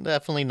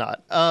 Definitely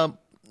not.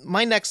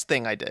 My next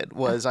thing I did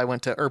was I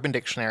went to Urban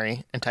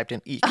Dictionary and typed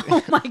in eek.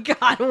 Oh my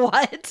God,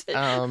 what?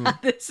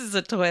 This is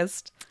a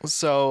twist.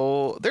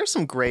 So there's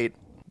some great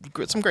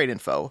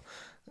info.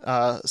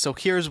 So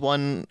here's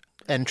one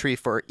entry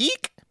for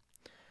eek.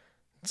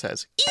 It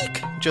says,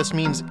 eek just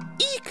means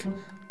eek.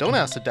 Don't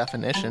ask the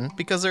definition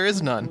because there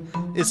is none.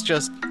 It's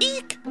just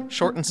eek.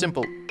 Short and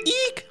simple.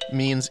 Eek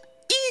means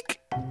eek.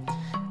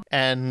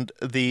 And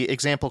the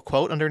example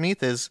quote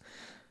underneath is,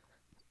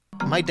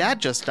 "My dad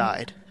just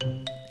died.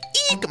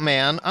 Eek,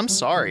 man, I'm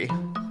sorry."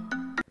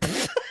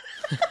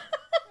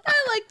 I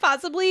like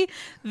possibly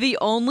the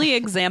only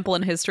example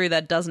in history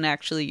that doesn't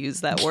actually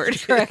use that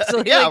word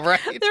correctly. Yeah,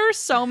 like, right. There are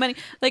so many.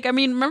 Like, I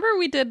mean, remember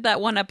we did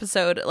that one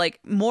episode like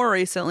more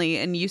recently,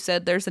 and you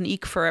said there's an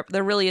eek for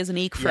there really is an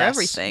eek for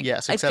everything.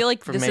 Yes, I feel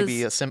like for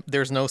maybe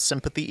there's no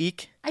sympathy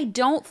eek. I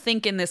don't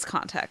think in this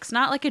context,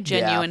 not like a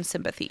genuine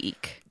sympathy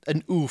eek.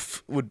 An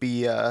oof would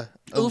be a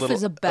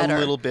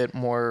little bit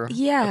more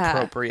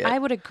appropriate. I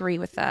would agree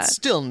with that.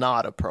 Still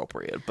not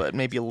appropriate, but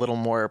maybe a little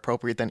more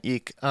appropriate than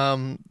eek.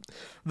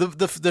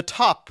 The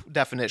top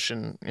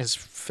definition is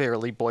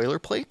fairly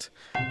boilerplate.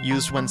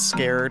 Used when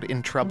scared,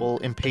 in trouble,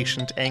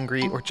 impatient,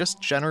 angry, or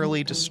just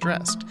generally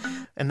distressed.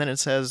 And then it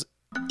says,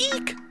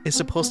 eek is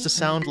supposed to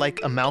sound like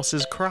a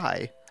mouse's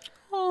cry.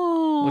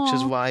 Oh. Oh, which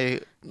is why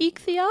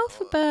eek the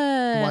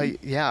alphabet. Why?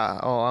 Yeah.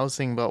 Oh, I was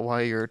thinking about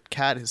why your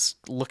cat is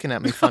looking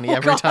at me funny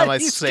every time I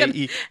say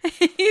eek.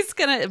 He's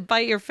gonna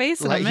bite your face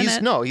in a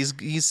minute.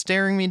 He's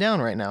staring me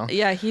down right now.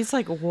 Yeah, he's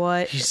like,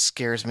 what? He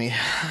scares me.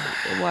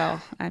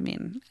 Well, I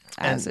mean,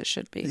 as it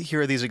should be.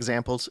 Here are these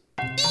examples.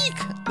 Eek!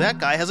 That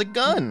guy has a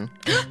gun.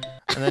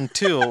 And then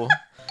 2,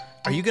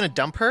 are you gonna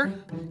dump her?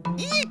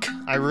 Eek!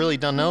 I really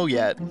don't know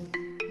yet.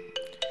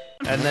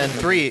 And then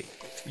 3,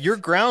 you're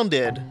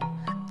grounded.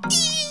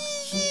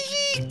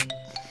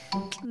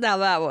 Now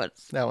that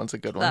one's a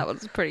good one. That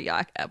one's pretty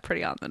on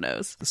the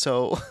nose.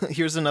 So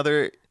here's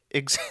another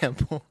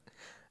example.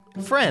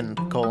 Friend, :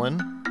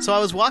 So I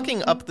was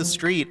walking up the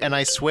street and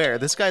I swear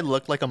this guy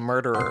looked like a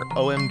murderer.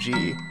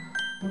 OMG.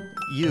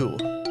 You.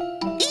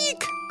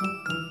 Eek!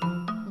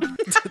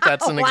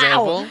 That's an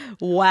example.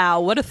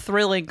 Wow, what a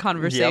thrilling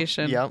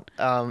conversation. Yep.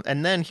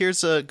 And then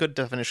here's a good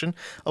definition.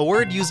 A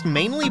word used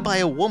mainly by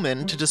a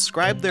woman to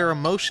describe their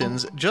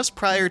emotions just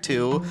prior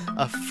to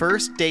a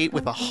first date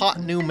with a hot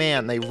new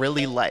man they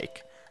really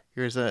like.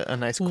 Here's a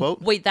nice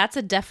quote. Wait, that's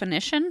a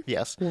definition?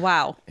 Yes.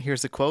 Wow.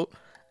 Here's a quote.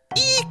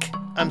 Eek!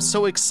 I'm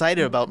so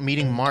excited about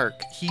meeting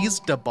Mark. He's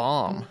da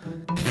bomb.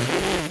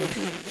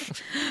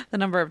 The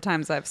number of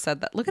times I've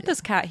said that. Look at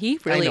this cat. He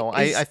really I know.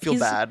 I feel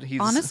bad.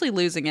 He's honestly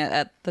losing it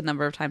at the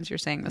number of times you're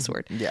saying this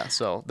word. Yeah,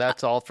 so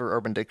that's all for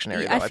Urban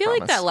Dictionary, though, I feel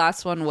like that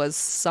last one was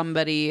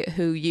somebody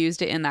who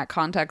used it in that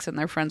context and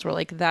their friends were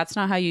like, that's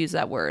not how you use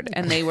that word.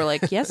 And they were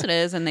like, yes, it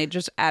is. And they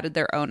just added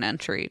their own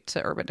entry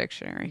to Urban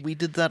Dictionary. We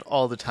did that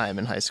all the time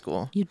in high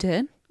school. You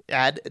did?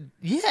 Add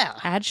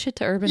shit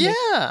to Urban Dictionary?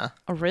 Yeah.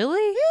 Oh,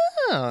 really?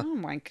 Yeah. Oh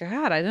my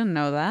God, I didn't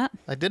know that.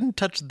 I didn't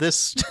touch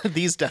these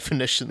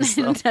definitions,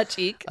 though. Didn't touch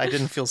eek? I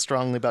didn't feel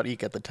strongly about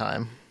eek at the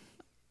time.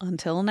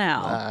 Until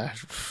now.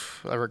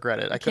 I regret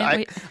it. I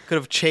could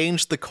have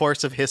changed the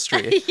course of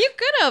history. You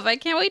could have. I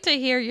can't wait to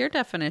hear your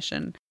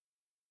definition.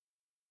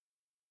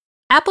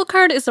 Apple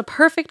Card is a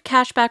perfect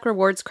cashback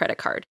rewards credit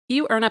card.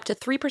 You earn up to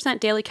 3%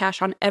 daily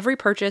cash on every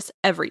purchase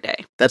every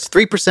day. That's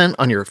 3%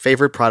 on your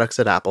favorite products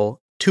at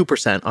Apple,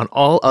 2% on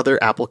all other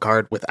Apple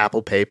Card with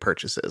Apple Pay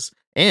purchases,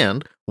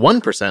 and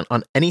 1%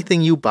 on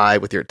anything you buy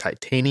with your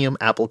titanium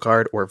Apple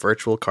Card or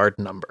virtual card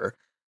number.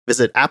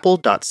 Visit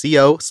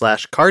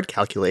apple.co/card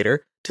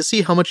calculator to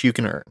see how much you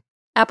can earn.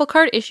 Apple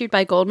Card issued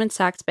by Goldman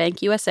Sachs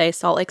Bank USA,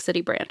 Salt Lake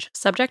City branch.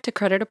 Subject to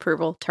credit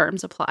approval.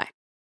 Terms apply.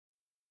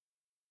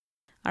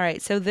 All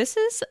right, so this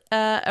is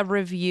a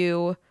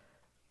review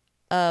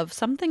of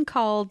something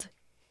called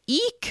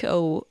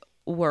Eco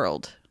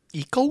World.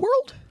 Eco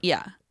World?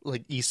 Yeah.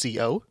 Like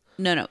ECO?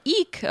 No,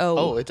 Eco.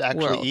 Oh, it's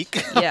actually World.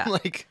 Eek? Yeah.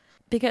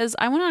 Because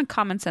I went on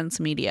Common Sense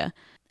Media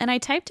and I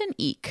typed in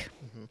Eek.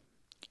 Mm-hmm.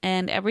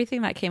 And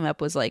everything that came up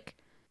was like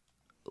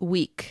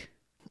week.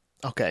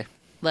 Okay.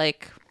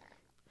 Like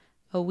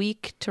a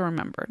week to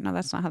remember. No,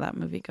 that's not how that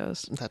movie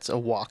goes. That's a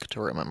walk to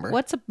remember.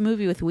 What's a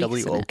movie with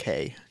weeks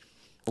W-O-K. in it?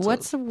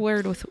 What's a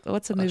word with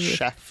what's a movie? A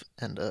chef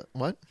and a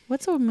what?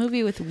 What's a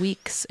movie with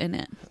weeks in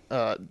it?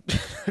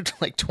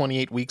 Like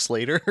 28 weeks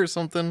later or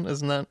something,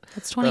 isn't that?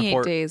 It's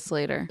 28 days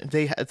later.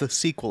 The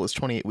sequel is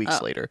 28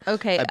 weeks later.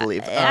 Okay, I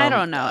believe. I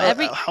don't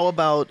know. How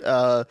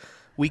about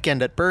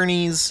Weekend at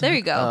Bernie's? There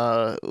you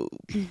go.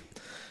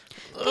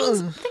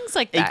 Things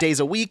like that. 8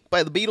 Days a Week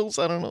by the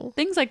Beatles. I don't know.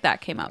 Things like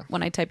that came up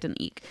when I typed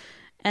in Eek,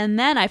 and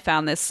then I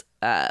found this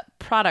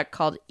product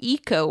called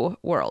Eco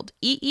World.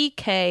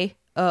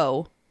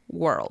 EEKO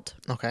World.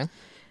 Okay.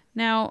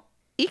 Now,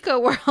 Eco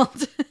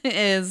World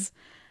is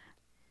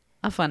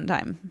a fun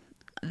time.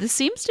 This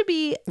seems to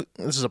be.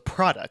 This is a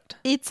product.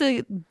 It's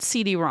a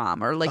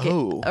CD-ROM or like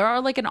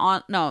it's like an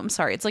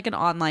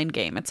online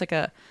game. It's like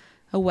a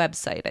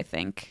website, I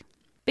think.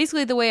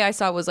 Basically, the way I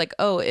saw it was like,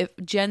 if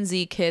Gen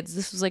Z kids,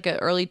 this was like an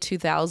early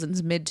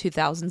 2000s, mid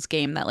 2000s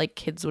game that like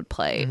kids would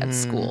play at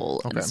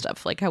school and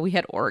stuff, like how we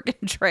had Oregon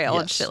Trail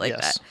and shit like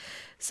that.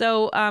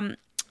 So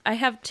I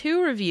have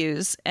 2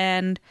 reviews,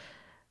 and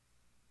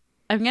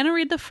I'm going to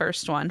read the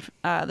first one.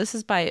 This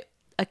is by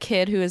a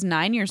kid who is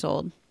 9 years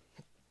old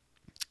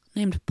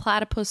named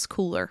Platypus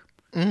Cooler.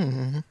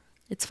 Mm-hmm.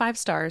 It's 5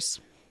 stars,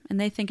 and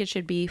they think it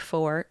should be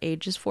for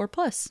ages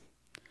 4+.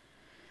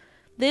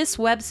 This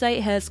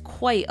website has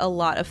quite a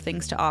lot of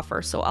things to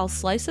offer, so I'll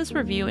slice this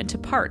review into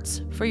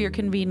parts for your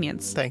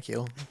convenience. Thank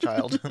you,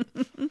 child.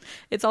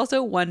 It's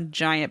also one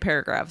giant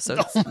paragraph, so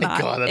it's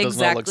not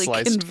exactly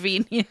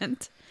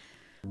convenient.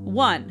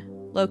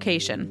 1.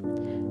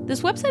 Location.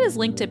 This website is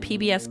linked to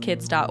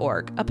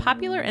pbskids.org, a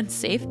popular and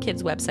safe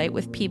kids website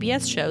with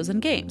PBS shows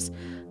and games.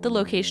 The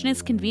location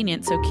is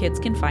convenient so kids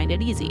can find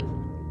it easy.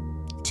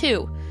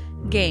 2.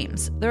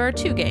 Games. There are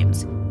 2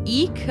 games,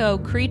 Eco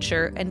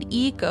Creature and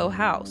Eco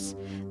House.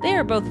 They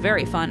are both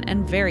very fun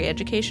and very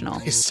educational.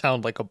 They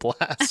sound like a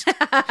blast.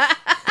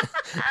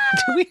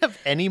 Do we have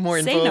any more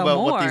info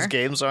about what these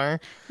games are?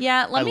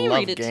 Yeah, let me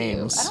read it to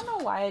you. I don't know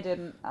why I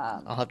didn't.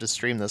 I'll have to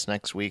stream this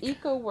next week.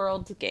 Eco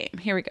World game.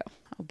 Here we go.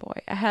 Oh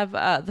boy. I have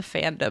the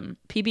fandom.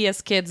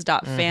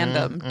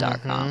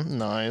 pbskids.fandom.com.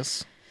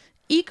 Nice.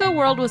 Eco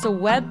World was a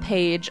web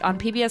page on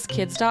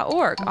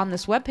pbskids.org. On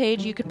this web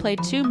page, you could play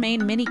 2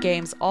 main mini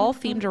games, all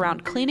themed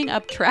around cleaning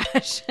up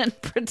trash and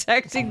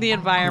protecting the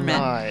environment,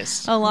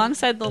 Nice.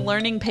 alongside the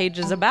learning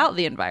pages about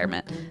the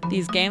environment.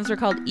 These games were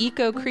called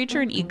Eco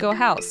Creature and Eco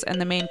House, and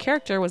the main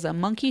character was a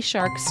monkey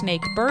shark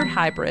snake bird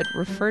hybrid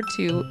referred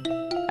to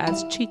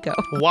as Chico.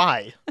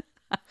 Why?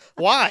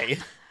 Why?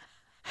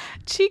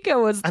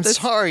 Chico was. I'm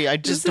sorry. I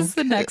just This is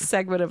don't the get next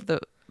segment of the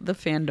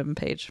fandom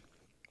page.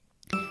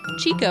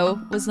 Chico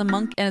was the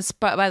monk, and it's,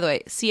 by the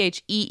way,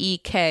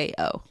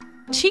 Cheeko.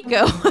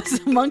 Chico was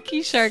a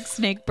monkey shark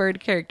snake bird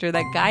character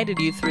that guided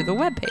you through the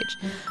webpage.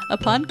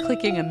 Upon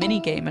clicking a mini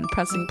game and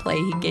pressing play,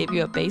 he gave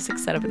you a basic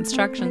set of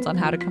instructions on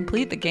how to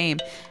complete the game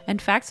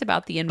and facts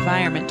about the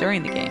environment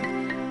during the game.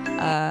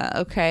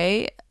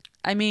 Okay.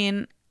 I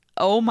mean,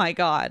 oh my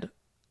god.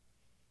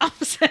 I'm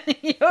sending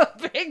you a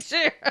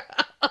picture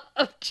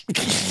of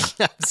Chico.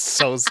 I'm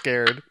so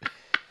scared.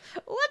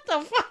 What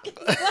the fuck is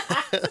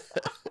that?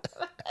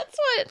 That's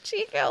what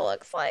Chico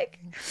looks like.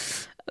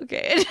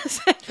 Okay.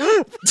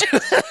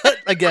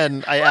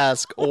 Again, I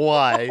ask,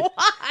 why?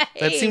 Why?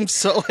 That seems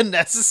so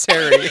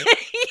unnecessary.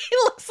 He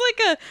looks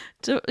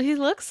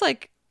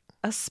like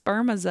a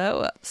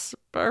spermazoa.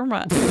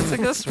 He looks like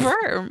a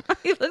sperm.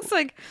 He looks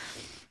like,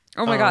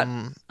 oh my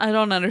god. I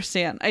don't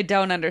understand.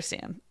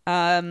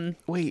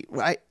 Wait,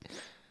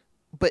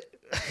 but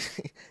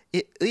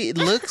it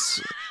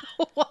looks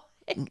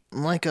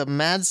like a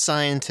mad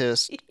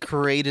scientist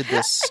created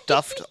this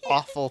stuffed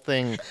awful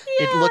thing.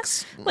 It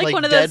looks like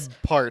one of dead those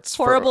parts.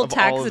 horrible of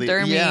all of the-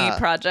 taxidermy yeah.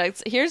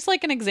 projects. Here's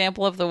like an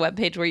example of the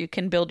webpage where you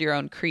can build your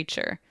own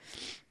creature.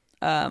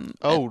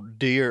 Oh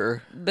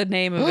dear. The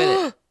name of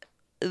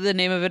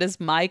it is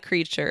My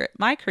Creature.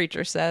 My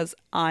Creature says,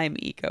 I'm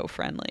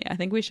eco-friendly. I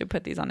think we should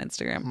put these on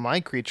Instagram.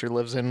 My creature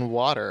lives in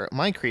water.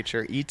 My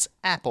creature eats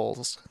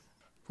apples.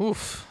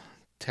 Oof.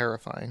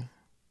 Terrifying.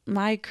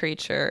 My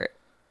Creature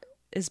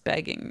is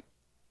begging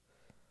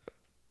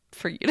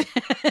for you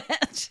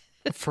to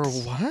For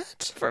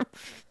what?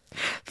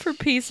 for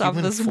peace off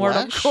Human this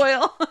mortal flesh?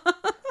 coil.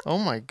 Oh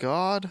my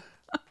god.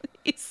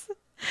 He's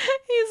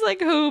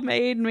like, who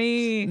made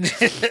me?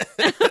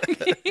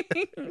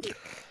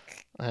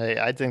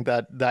 I think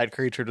that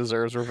creature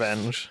deserves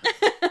revenge.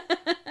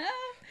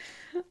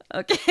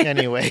 Okay.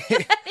 Anyway,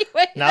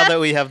 now that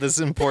we have this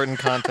important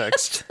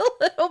context. A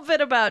little bit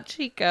about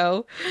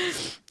Chico.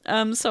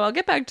 So I'll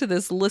get back to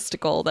this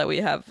listicle that we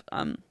have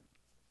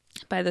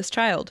by this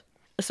child.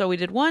 So we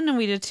did 1 and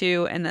we did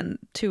 2, and then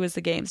 2 is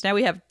the games. Now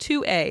we have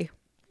 2A.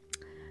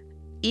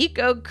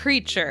 Eco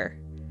Creature.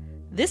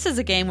 This is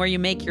a game where you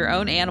make your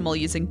own animal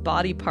using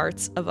body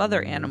parts of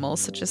other animals,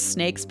 such as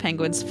snakes,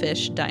 penguins,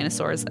 fish,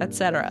 dinosaurs,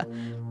 etc.,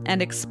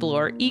 and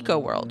explore Eco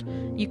World.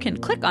 You can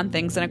click on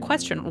things and a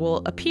question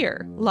will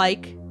appear,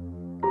 like,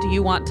 do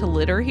you want to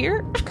litter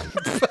here?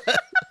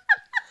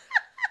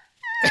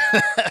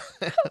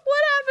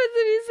 What happens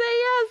if you say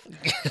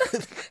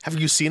yes? Have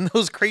you seen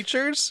those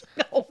creatures?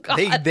 Oh,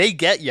 God. They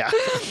get ya.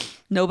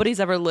 Nobody's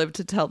ever lived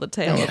to tell the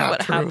tale of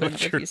what true,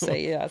 happens if you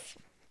say yes.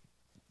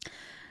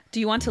 Do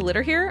you want to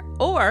litter here?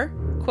 Or,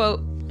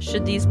 quote,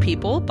 should these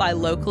people buy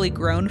locally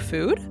grown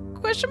food?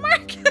 Question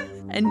mark.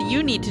 And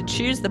you need to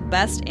choose the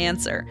best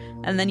answer,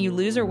 and then you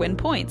lose or win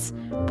points.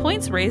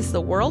 Points raise the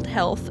world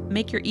health,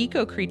 make your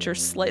eco creature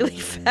slightly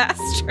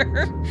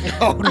faster.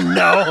 Oh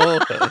no!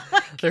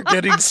 They're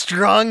getting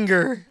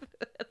stronger.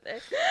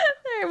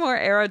 They're more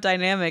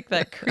aerodynamic,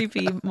 that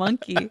creepy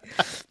monkey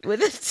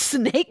with a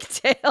snake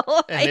tail.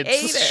 And I it's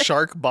hate it.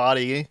 shark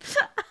body.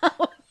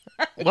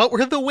 What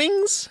were the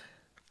wings?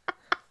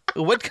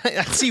 What kind?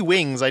 I see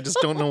wings. I just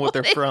don't know what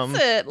they're from.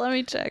 What is it? Let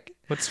me check.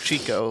 What's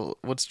Chico?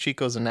 What's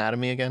Chico's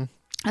anatomy again?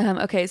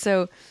 Okay,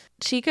 so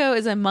Chico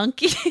is a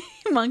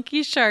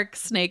monkey shark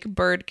snake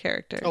bird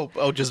character.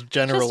 Oh, just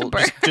general, Just a bird.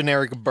 just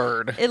generic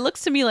bird, It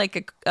looks to me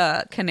like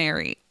a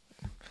canary,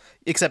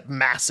 except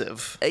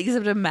massive.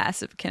 except a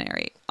massive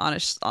canary on a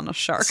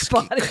shark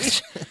body.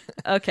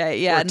 Okay, Or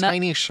yeah, a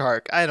tiny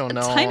shark. I don't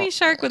know. tiny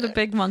shark with a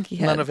big monkey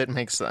head. None of it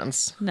makes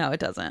sense. No,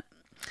 it doesn't.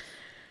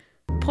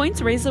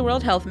 Points raise the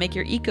world health, make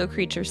your eco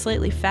creature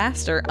slightly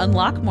faster,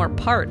 unlock more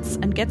parts,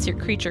 and gets your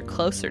creature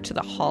closer to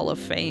the Hall of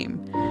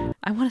Fame.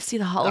 I want to see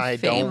the Hall of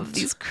Fame of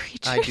these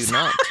creatures. I do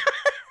not.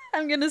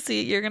 I'm going to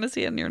see it. You're going to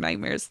see it in your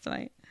nightmares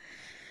tonight.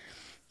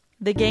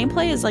 The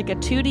gameplay is like a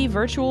 2D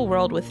virtual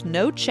world with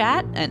no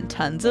chat and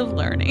tons of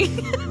learning.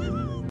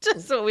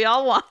 Just what we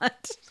all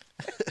want.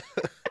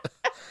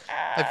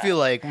 I feel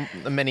like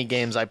the many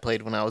games I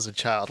played when I was a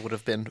child would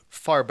have been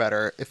far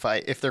better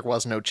if there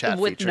was no chat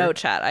With feature. no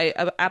chat. I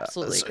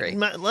absolutely agree.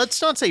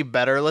 Let's not say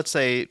better. Let's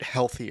say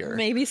healthier.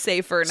 Maybe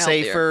safer and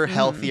healthier. Safer,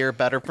 healthier,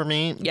 better for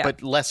me, Yeah.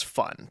 but less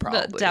fun,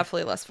 probably. But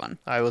definitely less fun.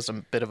 I was a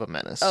bit of a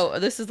menace. Oh,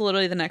 this is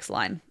literally the next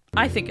line.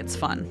 I think it's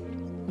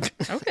fun.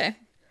 Okay.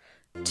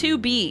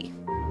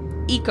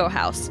 2B, Eco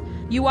House.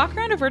 You walk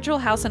around a virtual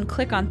house and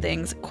click on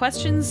things.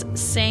 Questions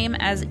same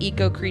as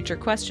Eco Creature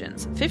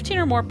questions. 15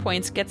 or more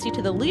points gets you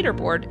to the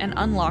leaderboard and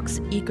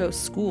unlocks Eco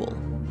School.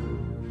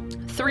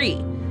 3,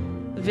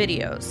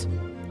 videos.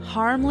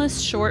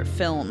 Harmless short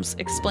films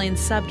explain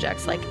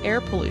subjects like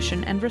air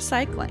pollution and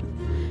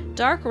recycling.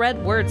 Dark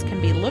red words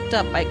can be looked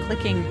up by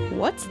clicking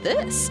 "What's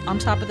this?" on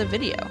top of the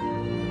video.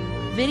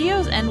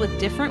 Videos end with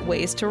different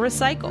ways to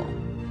recycle.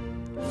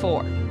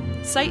 4.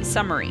 Site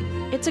summary.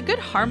 It's a good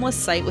harmless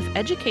site with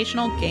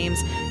educational games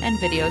and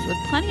videos with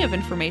plenty of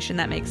information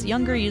that makes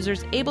younger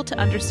users able to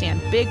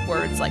understand big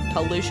words like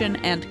pollution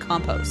and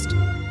compost.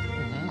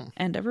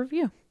 End of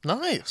review.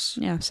 Nice.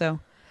 Yeah, so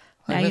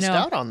now I missed you know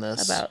out on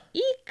this. about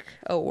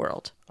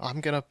Eco-World.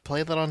 I'm gonna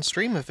play that on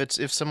stream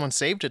if someone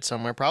saved it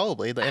somewhere.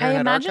 Probably the Internet I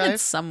imagine Archive.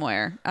 it's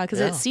somewhere because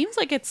Yeah. it seems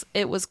like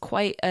it was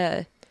quite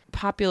a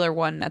popular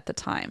one at the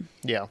time.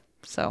 Yeah,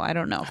 So I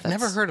don't know. If I've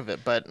never heard of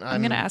it, but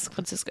I'm gonna ask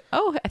Francisco.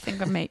 Oh, I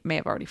think I may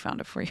have already found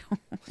it for you.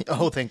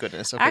 Oh, thank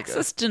goodness. Okay,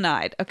 Access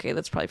denied. Okay,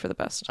 that's probably for the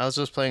best. good. I was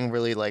just playing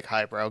really like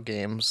highbrow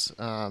games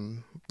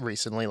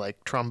recently,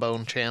 like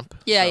Trombone Champ.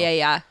 Yeah, So,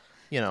 yeah.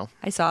 You know,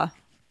 I saw.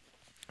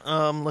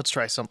 let's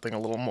try something a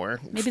little more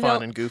fun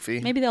they'll- and goofy.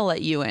 Maybe they'll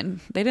let you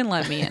in. They didn't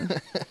let me in.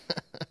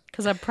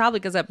 Because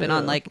I've been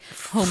on like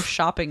Home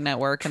Shopping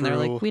Network, and they're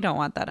True. like, we don't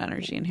want that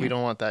energy in here. We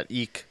don't want that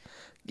eek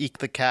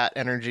the cat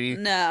energy.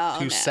 No,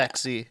 Too no.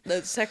 sexy.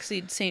 The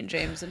sexy St.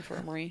 James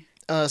Infirmary.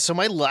 So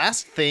my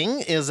last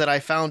thing is that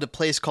I found a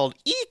place called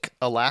Eek,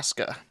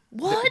 Alaska.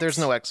 What? There's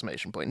no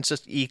exclamation point. It's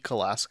just Eek,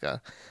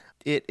 Alaska.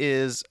 It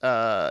is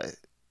I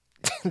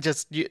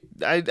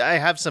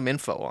have some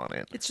info on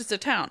it. It's just a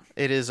town.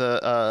 It is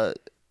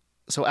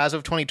so as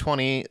of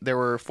 2020, there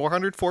were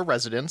 404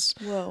 residents.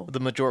 Whoa.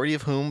 The majority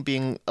of whom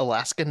being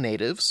Alaska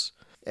natives.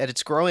 And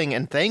it's growing,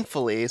 and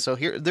thankfully, so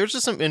there's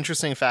just some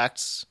interesting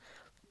facts.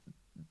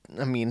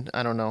 I mean,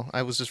 I don't know.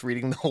 I was just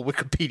reading the whole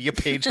Wikipedia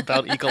page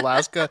about Eek,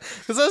 Alaska,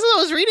 because as I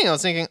was reading, I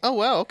was thinking, oh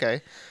wow,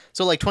 okay.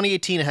 So like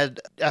 2018 it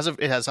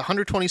has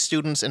 120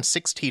 students and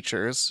 6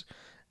 teachers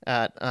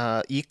at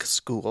Eek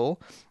School.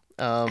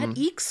 At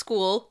Eek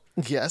School.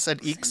 Yes,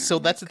 at Eek. So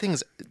that's the thing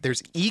is,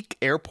 there's Eek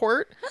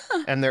Airport,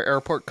 and their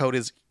airport code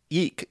is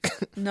Eek.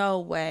 No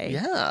way.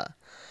 Yeah.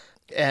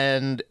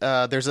 And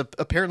there's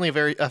apparently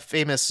a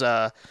famous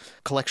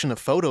collection of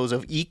photos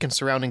of Eek and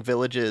surrounding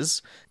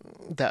villages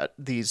that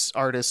these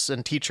artists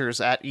and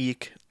teachers at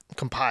Eek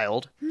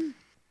compiled,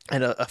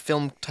 and a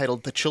film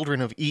titled "The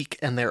Children of Eek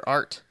and Their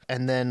Art."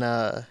 And then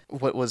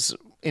what was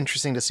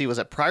interesting to see was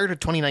that prior to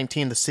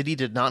 2019, the city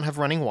did not have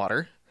running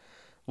water.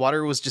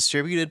 Water was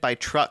distributed by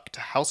truck to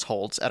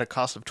households at a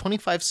cost of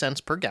 25 cents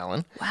per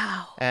gallon.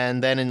 Wow.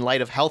 And then in light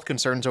of health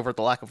concerns over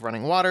the lack of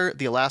running water,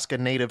 the Alaska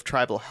Native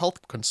Tribal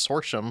Health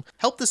Consortium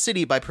helped the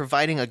city by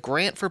providing a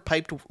grant for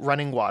piped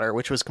running water,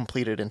 which was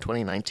completed in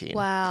 2019.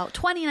 Wow.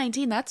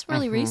 2019. That's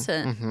really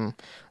recent.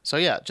 So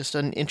yeah, just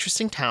an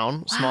interesting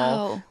town,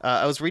 small.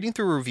 Wow. I was reading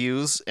through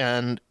reviews,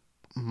 and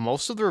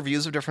most of the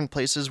reviews of different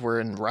places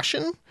were in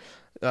Russian,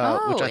 which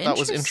I thought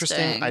was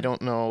interesting. I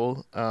don't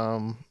know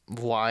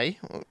why.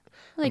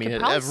 Well, I mean,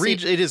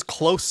 it is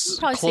close.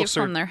 probably see it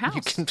closer from their house.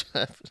 You can,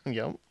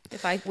 yep.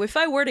 If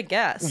I were to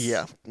guess.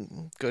 Yeah,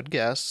 good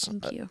guess.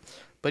 Thank you.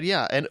 But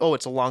yeah, and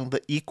it's along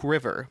the Eek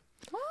River.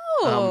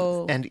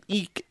 Oh. And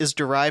Eek is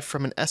derived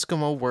from an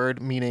Eskimo word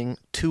meaning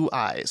 2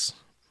 eyes,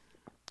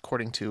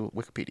 according to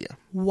Wikipedia.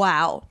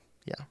 Wow.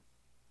 Yeah.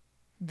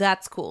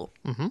 That's cool.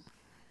 Mm-hmm.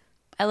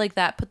 I like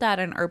that. Put that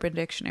in Urban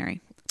Dictionary.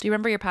 Do you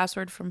remember your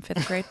password from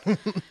 5th grade?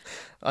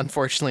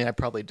 Unfortunately, I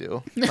probably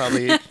do.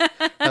 Probably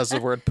has the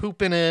word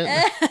poop in it.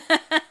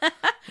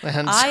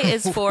 And I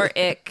is for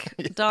ick.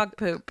 Dog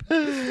poop.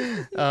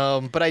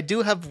 but I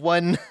do have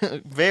one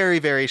very,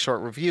 very short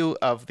review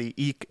of the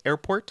Eek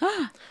Airport.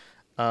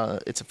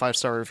 It's a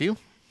 5-star review.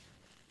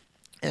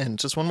 And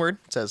just one word.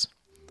 It says,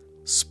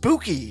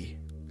 spooky.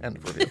 End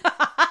of review.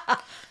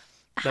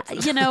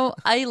 You know,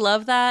 I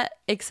love that,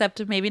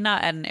 except maybe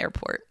not at an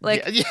airport.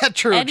 Like,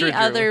 true. any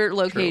other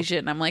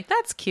location, I'm like,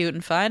 that's cute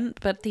and fun.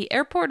 But the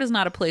airport is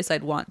not a place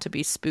I'd want to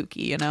be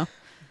spooky, you know?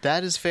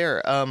 That is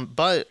fair.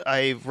 But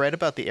I read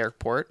about the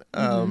airport,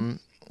 and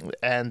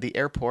the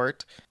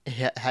airport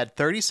had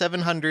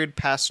 3,700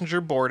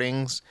 passenger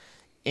boardings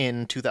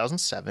in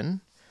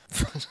 2007.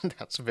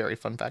 That's a very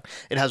fun fact.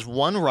 It has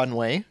 1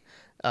 runway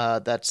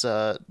that's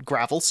a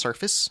gravel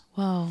surface.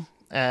 Whoa.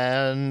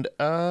 And,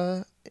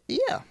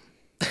 yeah.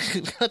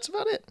 That's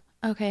about it.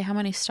 Okay, how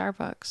many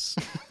Starbucks?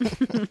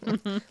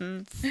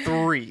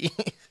 3.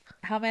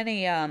 How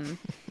many,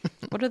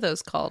 what are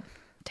those called?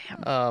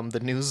 Damn. The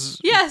news.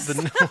 Yes.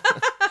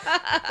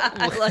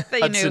 I like that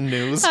you Hudson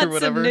knew. News Hudson or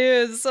whatever.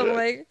 News. I'm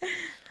like,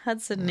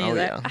 Hudson News.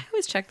 Yeah. I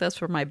always check those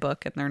for my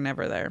book, and they're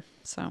never there.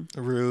 So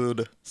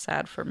Rude.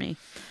 sad for me.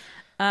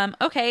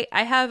 Okay,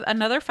 I have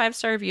another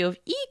 5-star review of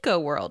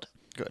Eco-World.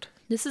 Good.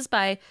 This is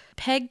by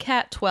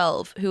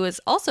PegCat12, who is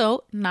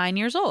also 9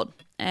 years old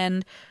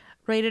and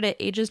rated at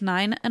ages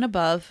 9 and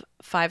above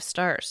 5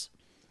 stars.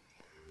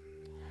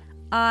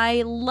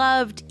 I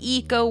loved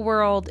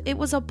Eco-World. It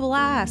was a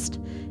blast.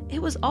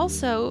 It was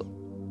also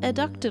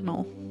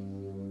educational.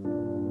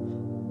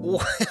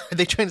 Are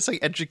they trying to say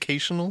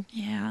educational?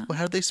 Yeah.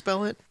 How do they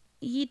spell it?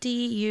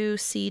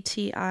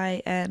 EDUCTINAL.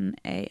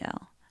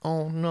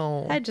 Oh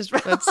no. I just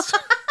That's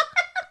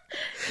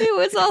It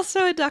was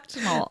also a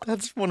ductinol.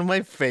 That's one of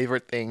my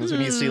favorite things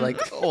when you see like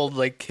old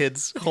like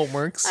kids'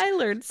 homeworks. I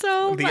learned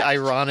so The much.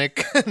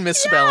 ironic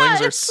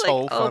misspellings are it's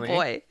so like,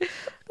 funny.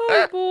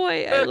 Oh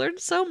boy, I learned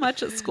so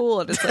much at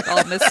school and it's like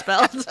all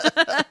misspelled.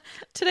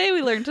 Today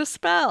we learned to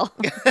spell.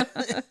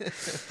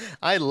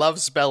 I love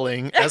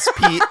spelling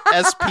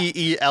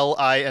SPELING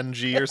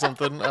or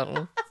something. I don't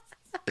know.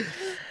 It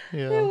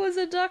Yeah, was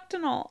a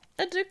ductinol.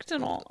 A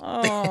ductinol.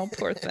 Oh,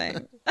 poor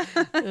thing.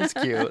 it's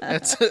cute.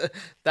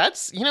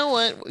 That's you know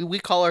what, we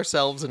call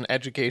ourselves an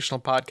educational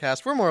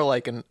podcast. We're more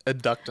like a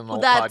ductinol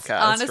That's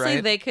podcast.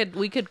 honestly, right?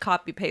 we could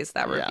copy paste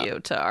that Yeah. review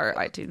to our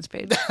iTunes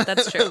page.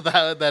 That's true.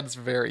 That's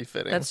very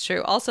fitting. That's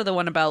true. Also, the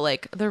one about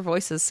like their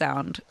voices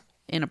sound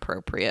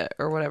inappropriate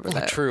or whatever.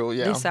 That true,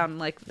 yeah. They sound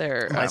like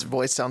they're My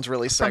voice sounds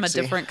really from sexy.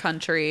 a different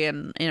country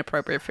and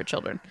inappropriate for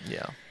children.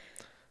 Yeah.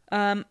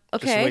 Okay.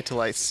 Just wait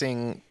till I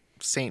sing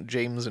St.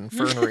 James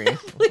Infirmary.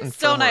 Please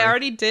don't. I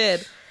already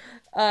did.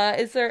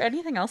 Is there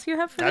anything else you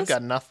have for I've this?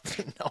 got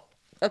nothing. No.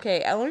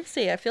 Okay, I want to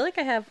see. I feel like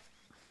I have.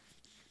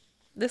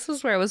 This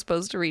was where I was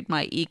supposed to read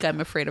my Eek,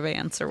 I'm Afraid of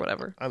Ants or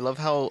whatever. I love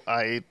how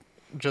I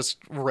just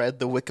read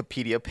the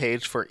Wikipedia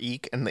page for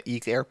Eek and the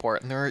Eek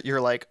airport, and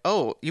you're like,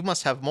 oh, you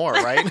must have more,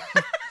 right?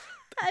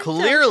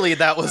 Clearly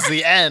that was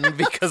the end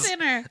because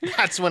Sinner.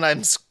 that's when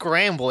I'm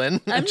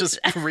scrambling and just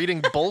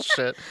reading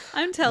bullshit.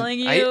 I'm telling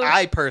you.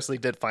 I personally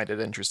did find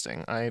it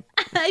interesting. I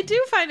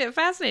do find it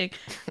fascinating.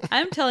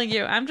 I'm telling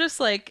you, I'm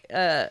just like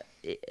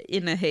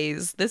in a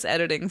haze. This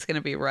editing's going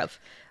to be rough.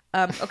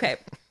 Okay.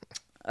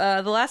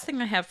 The last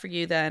thing I have for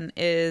you then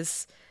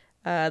is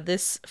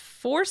this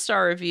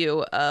 4-star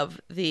review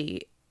of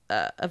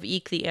of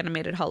Eek, the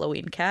animated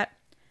Halloween cat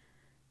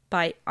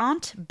by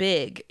Aunt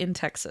Big in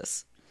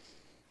Texas.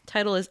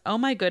 Title is Oh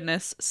My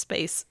Goodness,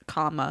 space,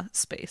 comma,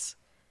 space.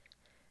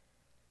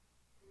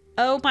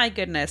 Oh my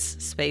goodness,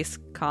 space,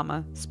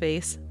 comma,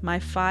 space. My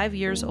 5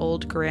 years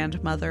old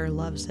grandmother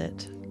loves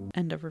it.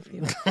 End of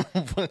review.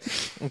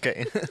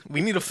 Okay,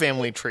 we need a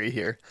family tree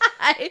here.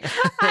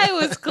 I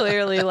was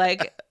clearly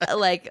like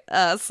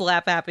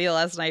slap happy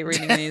last night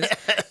reading these.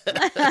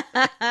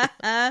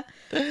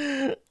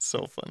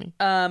 So funny.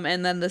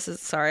 And then this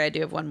is, sorry, I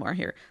do have one more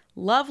here.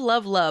 Love,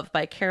 Love, Love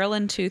by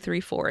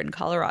Carolyn234 in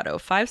Colorado.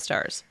 5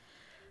 stars.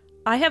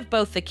 I have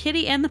both the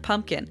kitty and the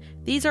pumpkin.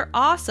 These are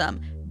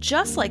awesome.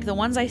 Just like the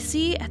ones I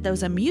see at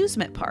those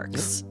amusement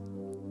parks.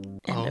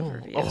 End of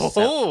review.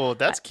 So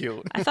That's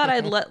cute. I thought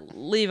I'd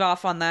leave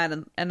off on that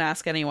and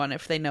ask anyone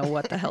if they know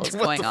what the hell is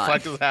What going the on.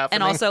 fuck is happening?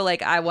 And also,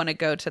 like, I want to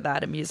go to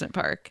that amusement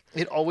park.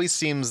 It always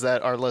seems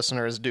that our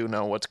listeners do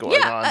know what's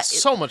going on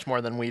so much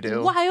more than we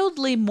do.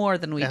 Wildly more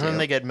than we And do. then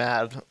they get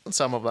mad,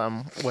 some of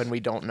them, when we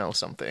don't know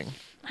something.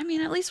 I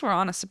mean, at least we're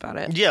honest about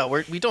it. Yeah,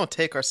 we don't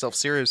take ourselves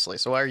seriously,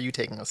 so why are you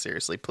taking us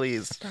seriously?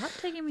 Please. Stop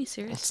taking me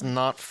seriously. It's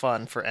not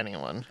fun for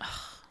anyone.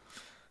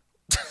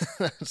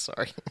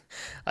 Sorry,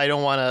 I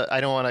don't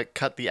want to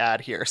cut the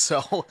ad here,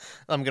 so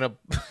I'm gonna.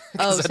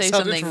 Say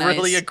something nice.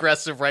 Really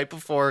aggressive right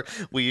before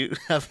we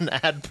have an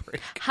ad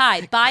break.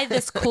 Hi, buy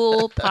this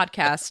cool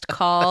podcast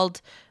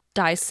called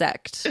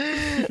Dissect.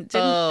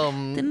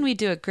 Didn't we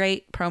do a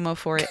great promo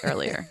for it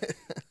earlier?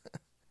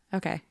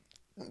 Okay,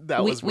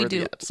 That was we worth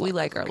do. it. We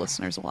like our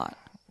listeners a lot.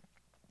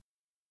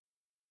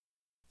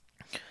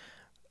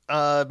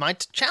 My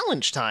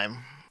challenge time.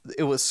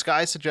 It was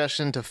Sky's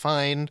suggestion to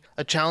find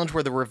a challenge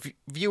where the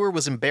reviewer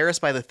was embarrassed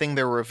by the thing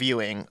they're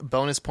reviewing.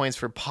 Bonus points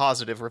for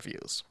positive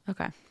reviews.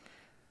 Okay.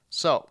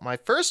 So, my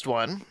first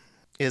one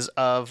is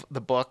of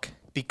the book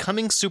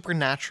Becoming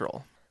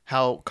Supernatural: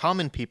 How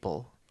Common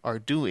People Are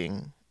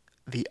Doing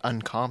the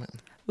Uncommon.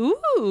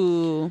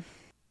 Ooh,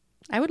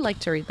 I would like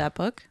to read that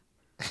book.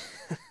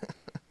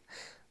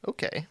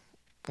 Okay.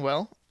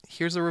 Well,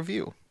 here's a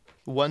review.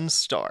 1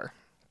 star.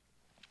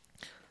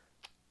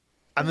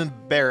 I'm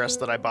embarrassed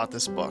that I bought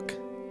this book.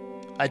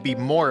 I'd be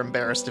more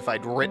embarrassed if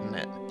I'd written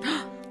it.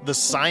 The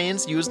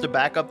science used to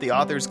back up the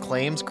author's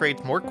claims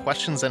creates more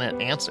questions than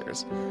it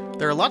answers.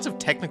 There are lots of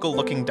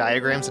technical-looking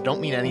diagrams that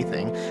don't mean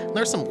anything, and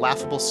there are some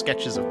laughable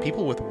sketches of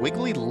people with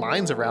wiggly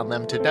lines around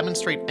them to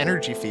demonstrate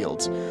energy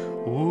fields.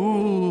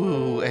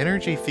 Ooh,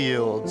 energy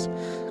fields.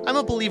 I'm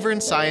a believer in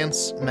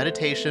science,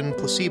 meditation,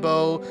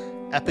 placebo,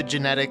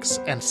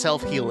 epigenetics, and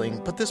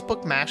self-healing, but this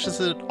book mashes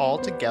it all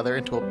together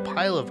into a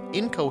pile of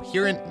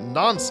incoherent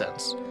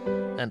nonsense.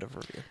 End of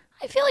review.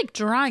 I feel like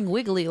drawing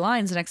wiggly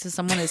lines next to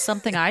someone is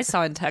something I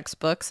saw in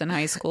textbooks in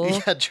high school.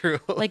 Yeah, true.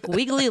 Like,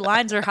 wiggly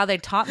lines are how they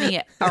taught me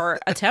or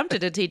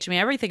attempted to teach me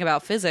everything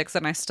about physics,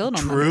 and I still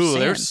don't True,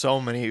 understand. there's so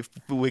many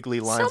wiggly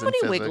lines So many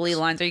in physics. wiggly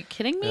lines. Are you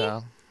kidding me?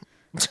 Yeah.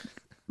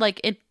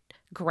 Like,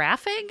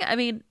 graphing? I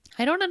mean,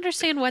 I don't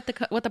understand what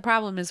the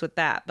problem is with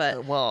that,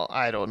 but Well,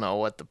 I don't know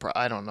what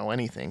I don't know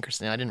anything,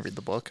 Christina. I didn't read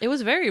the book. it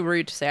was very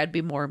rude to say I'd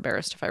be more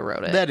embarrassed if I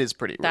wrote it. That is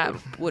pretty rude.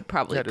 That would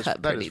probably That is-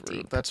 cut that pretty is rude.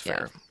 deep. That's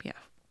fair. Yeah.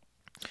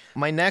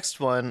 My next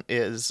one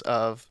is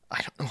of,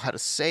 I don't know how to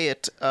say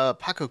it,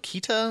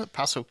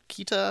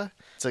 Pasokita.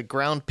 It's a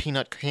ground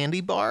peanut candy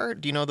bar.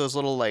 Do you know those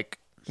little, like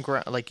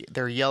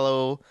they're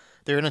yellow?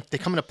 They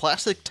come in a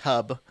plastic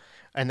tub.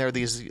 And they're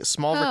these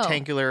small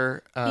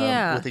rectangular,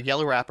 with a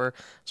yellow wrapper,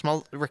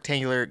 small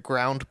rectangular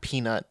ground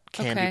peanut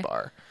candy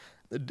bar.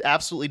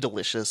 Absolutely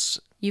delicious.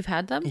 You've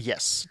had them?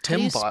 Yes.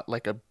 Tim bought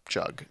like a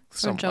jug.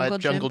 At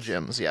Jungle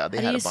Gyms. Yeah,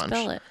 they had a bunch. How do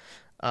you spell it?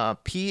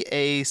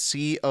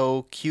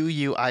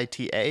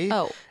 Pacoquita.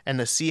 Oh. And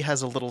the C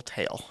has a little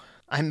tail.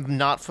 I'm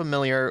not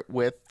familiar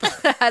with...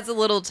 has a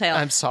little tail.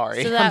 I'm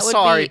sorry. So I'm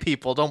sorry,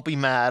 people. Don't be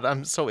mad.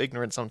 I'm so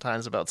ignorant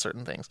sometimes about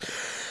certain things.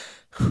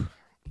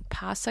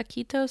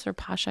 Pasaquitos or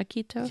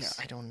Pashaquitos? Yeah,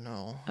 I don't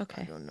know.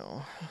 Okay. I don't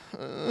know.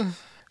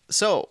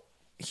 So,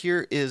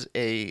 here is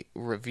a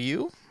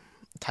review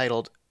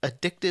titled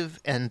Addictive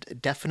and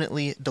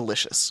Definitely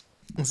Delicious.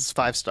 This is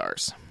 5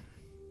 stars.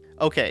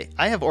 Okay,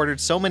 I have ordered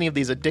so many of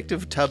these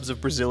addictive tubs of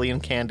Brazilian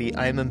candy,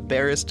 I am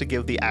embarrassed to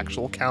give the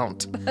actual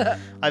count.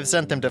 I've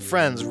sent them to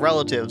friends,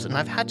 relatives, and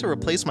I've had to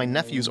replace my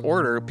nephew's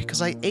order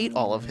because I ate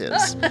all of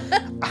his.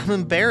 I'm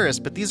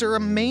embarrassed, but these are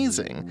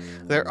amazing.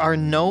 There are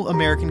no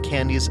American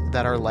candies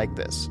that are like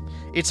this.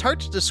 It's hard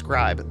to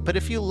describe, but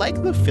if you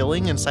like the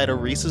filling inside a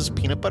Reese's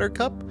peanut butter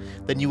cup,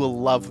 then you will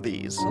love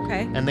these.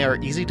 Okay. And they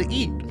are easy to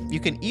eat. You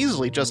can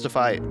easily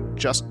justify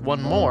just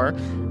one more,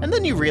 and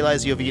then you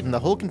realize you have eaten the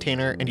whole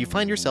container and you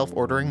find yourself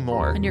ordering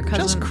more. And your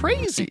cousin, just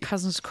crazy. Your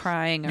cousin's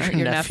crying, or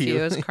your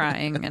nephew is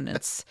crying, and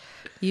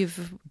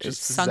you've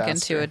just sunk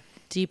into a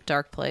deep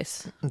dark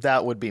place.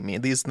 That would be me.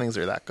 These things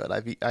are that good.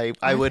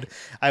 I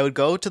would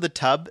go to the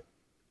tub,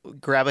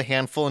 grab a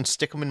handful, and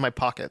stick them in my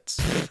pockets.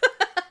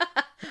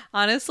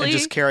 Honestly, and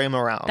just carry them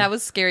around. That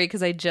was scary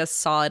because I just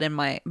saw it in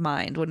my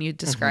mind when you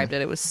described it.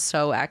 It was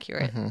so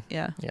accurate.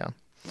 Yeah.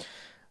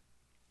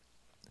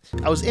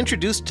 I was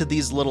introduced to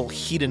these little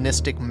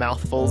hedonistic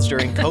mouthfuls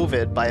during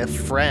COVID by a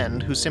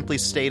friend who simply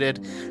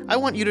stated, "I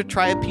want you to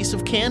try a piece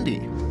of candy."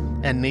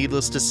 And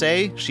needless to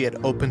say, she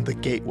had opened the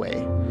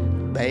gateway.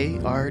 They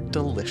are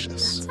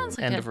delicious. Sounds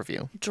like End a of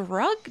review.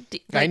 Drug.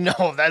 I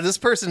know that this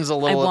person's a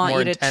little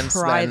more intense I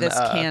want you to try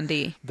this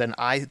candy than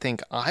I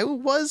think I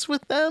was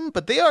with them,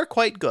 but they are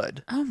quite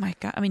good. Oh my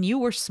god! I mean, you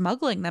were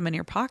smuggling them in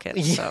your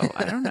pockets, so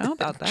I don't know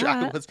about that.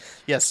 I was,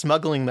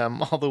 smuggling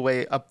them all the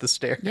way up the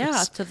stairs.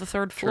 Yeah, to the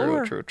 3rd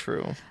floor.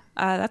 True.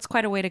 That's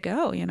quite a way to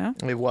go, you know?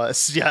 It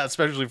was, yeah,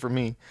 especially for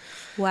me.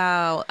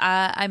 Wow.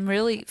 I'm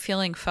really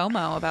feeling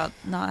FOMO about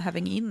not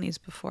having eaten these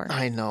before.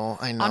 I know.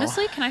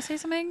 Honestly, can I say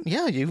something?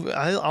 Yeah,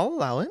 I'll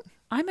allow it.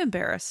 I'm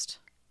embarrassed.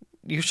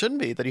 You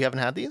shouldn't be, that you haven't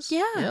had these?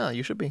 Yeah. Yeah,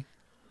 you should be.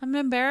 I'm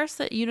embarrassed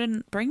that you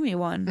didn't bring me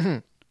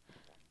one.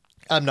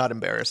 I'm not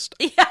embarrassed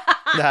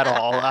at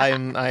all.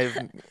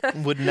 I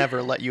would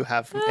never let you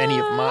have any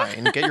of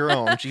mine. Get your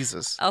own,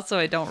 Jesus. Also,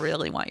 I don't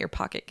really want your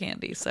pocket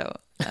candy, so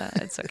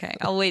it's okay.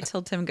 I'll wait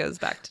till Tim goes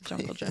back to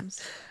Jungle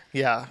Gyms.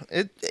 Yeah,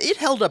 it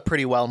held up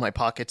pretty well in my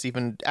pockets,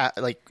 even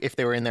if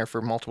they were in there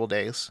for multiple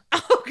days.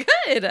 Oh,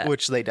 good.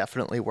 Which they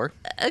definitely were.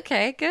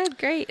 Okay, good,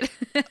 great.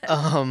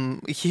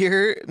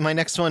 Here, my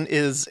next one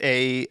is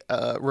a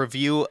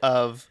review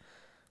of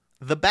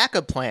The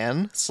Backup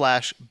Plan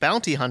 /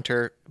 Bounty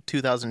Hunter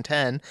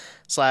 2010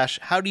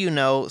 / How Do You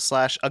Know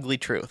 / Ugly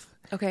Truth.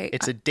 Okay.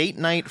 It's a date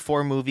night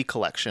 4-movie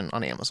collection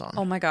on Amazon.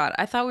 Oh my god.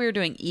 I thought we were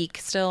doing Eek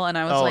still, and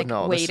I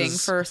was waiting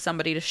for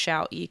somebody to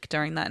shout Eek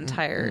during that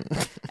entire...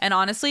 And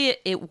honestly,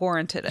 it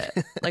warranted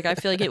it. Like, I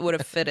feel like it would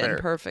have fit in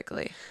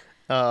perfectly.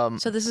 So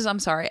this is, I'm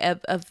sorry, a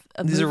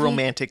these movie? are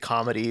romantic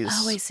comedies.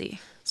 Oh, I see.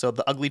 So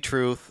The Ugly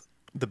Truth,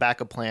 The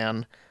Backup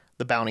Plan,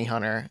 The Bounty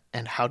Hunter,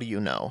 and How Do You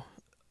Know?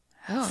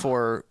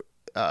 For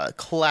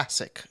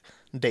classic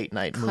date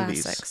night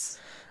movies.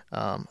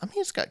 I mean,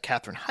 it's got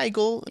Katherine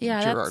Heigl,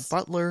 Gerard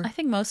Butler. I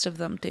think most of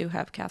them do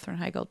have Katherine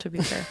Heigl, to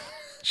be fair.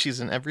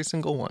 She's in every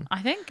single one.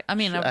 I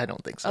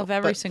don't think so. Of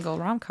every single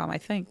rom-com, I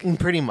think.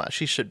 Pretty much.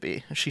 She should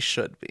be.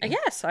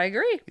 Yes, I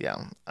agree.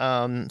 Yeah.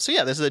 So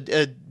yeah, this is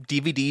a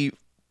DVD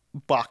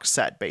box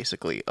set,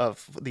 basically,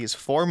 of these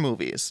 4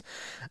 movies.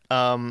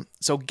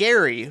 So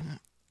Gary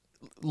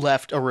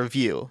left a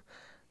review,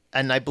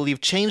 and I believe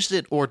changed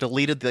it or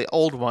deleted the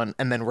old one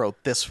and then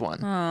wrote this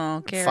one.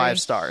 Oh, Gary. 5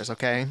 stars,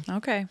 okay?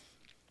 Okay.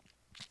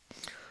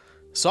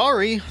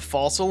 Sorry,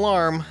 false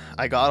alarm.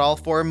 I got all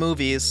 4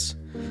 movies.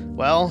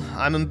 Well,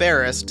 I'm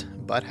embarrassed,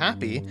 but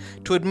happy,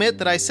 to admit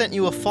that I sent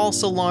you a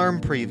false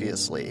alarm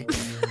previously.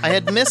 I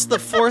had missed the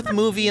 4th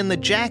movie in the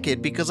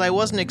jacket because I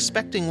wasn't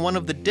expecting one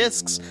of the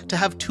discs to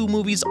have 2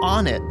 movies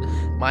on it.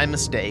 My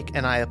mistake,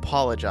 and I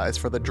apologize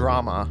for the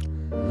drama.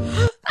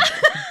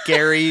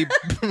 Gary.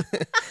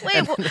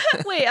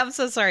 Wait, I'm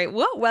so sorry.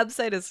 What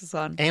website is this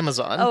on?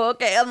 Amazon. Oh,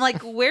 okay. I'm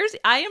like, where's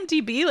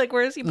IMDb? Like,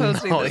 where is he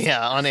posting this?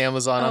 Yeah, on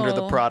Amazon under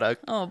the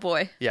product. Oh,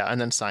 boy. Yeah, and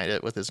then signed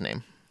it with his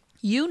name.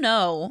 You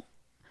know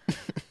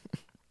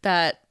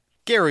that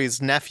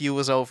Gary's nephew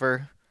was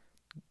over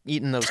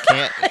eating those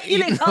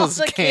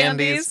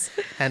candies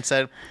and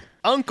said,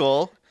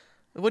 "Uncle,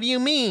 what do you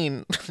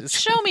mean?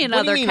 Show me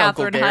another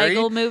Katherine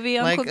Heigl movie,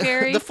 Uncle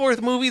Gary. The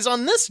 4th movie's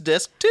on this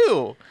disc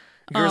too."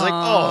 Gary's like,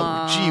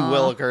 "Oh, gee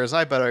willikers,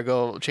 I better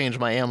go change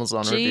my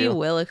Amazon review." Gee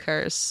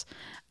willikers.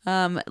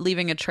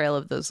 Leaving a trail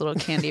of those little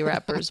candy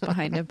wrappers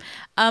behind him.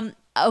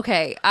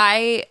 Okay,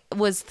 I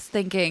was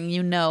thinking,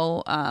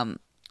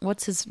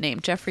 what's his name?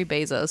 Jeffrey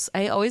Bezos.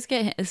 I always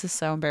get, this is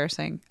so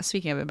embarrassing.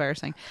 Speaking of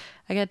embarrassing,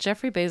 I get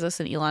Jeffrey Bezos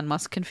and Elon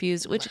Musk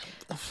confused, which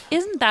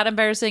isn't that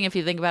embarrassing if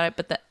you think about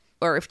it,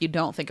 or if you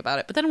don't think about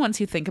it. But then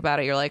once you think about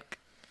it, you're like,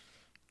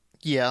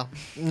 yeah,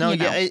 no, you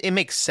know. yeah, it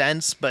makes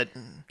sense, but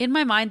in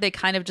my mind, they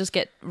kind of just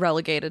get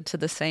relegated to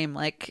the same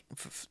like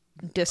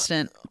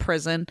distant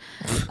prison.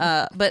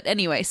 But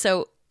anyway,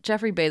 so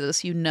Jeffrey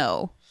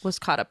Bezos, was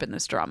caught up in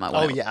this drama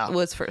when it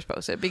was first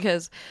posted,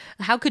 because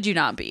how could you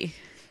not be?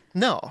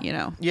 No.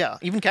 Yeah,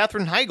 even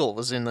Katherine Heigl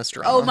was in this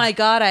drama. Oh my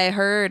God, I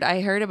heard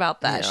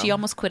about that. Yeah. She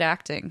almost quit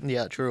acting.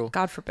 Yeah, true.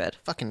 God forbid.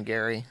 Fucking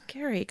Gary,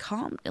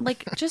 calm.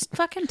 Like, just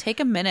fucking take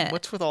a minute.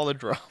 What's with all the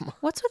drama?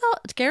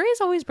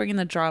 Gary's always bringing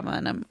the drama,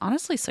 and I'm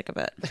honestly sick of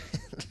it.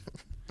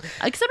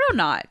 Except I'm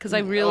not, because I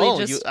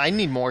really I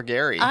need more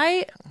Gary.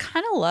 I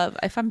kind of love,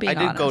 if I'm being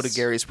honest. I did go to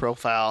Gary's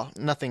profile.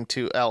 Nothing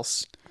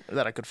else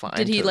that I could find.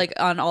 Did he, like,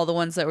 on all the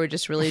ones that were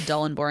just really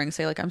dull and boring,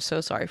 say, like, I'm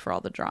so sorry for all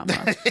the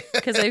drama?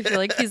 Because I feel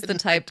like he's the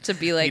type to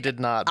be like, he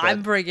did not.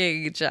 I'm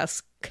bringing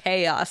just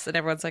chaos. And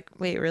everyone's like,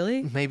 wait,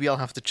 really? Maybe I'll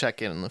have to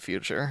check in the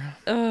future.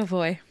 Oh,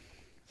 boy.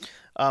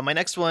 My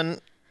next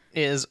one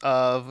is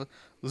of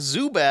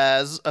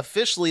Zubaz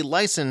officially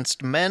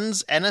licensed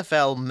men's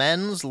NFL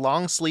men's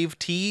long sleeve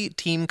tee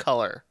team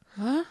color.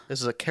 What?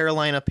 This is a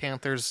Carolina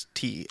Panthers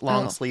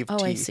long sleeve tee.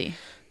 Oh, I see.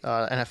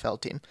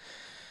 NFL team.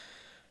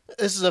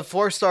 This is a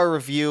 4-star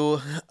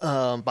review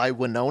by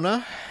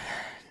Winona.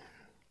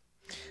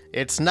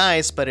 It's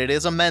nice, but it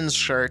is a men's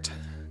shirt.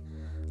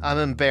 I'm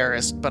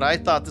embarrassed, but I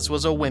thought this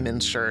was a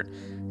women's shirt.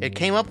 It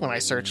came up when I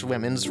searched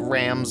women's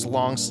Rams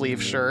long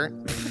sleeve shirt.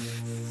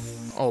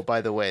 Oh,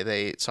 by the way,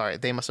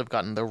 they must have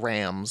gotten the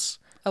Rams.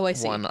 Oh, I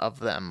see. One of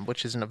them,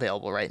 which isn't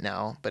available right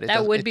now, but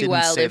that would be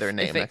wild if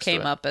it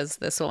came it up as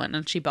this one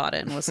and she bought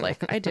it and was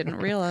like, I didn't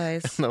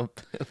realize. No,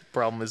 the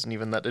problem isn't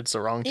even that it's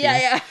the wrong team.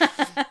 Yeah.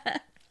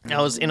 I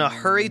was in a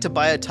hurry to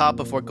buy a top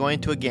before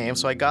going to a game,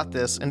 so I got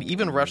this and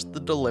even rushed the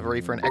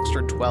delivery for an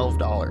extra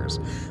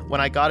 $12.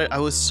 When I got it, I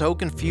was so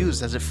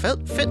confused as it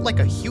fit like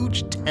a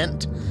huge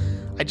tent.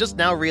 I just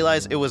now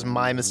realized it was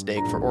my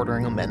mistake for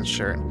ordering a men's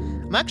shirt.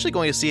 I'm actually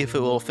going to see if it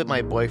will fit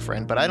my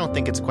boyfriend, but I don't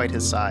think it's quite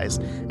his size,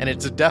 and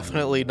it's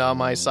definitely not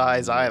my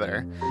size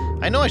either.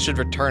 I know I should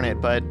return it,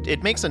 but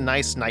it makes a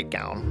nice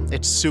nightgown.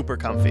 It's super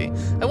comfy.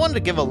 I wanted to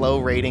give a low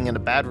rating and a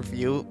bad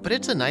review, but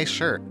it's a nice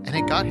shirt, and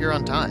it got here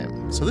on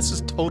time, so this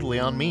is totally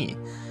on me.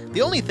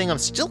 The only thing I'm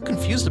still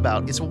confused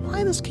about is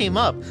why this came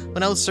up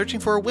when I was searching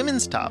for a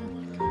women's top.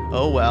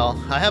 Oh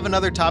well, I have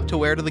another top to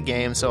wear to the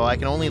game, so I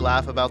can only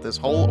laugh about this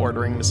whole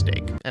ordering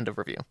mistake. End of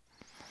review.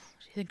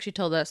 I think she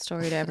told that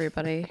story to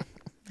everybody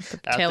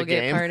at the at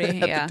tailgate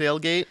party. At the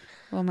tailgate?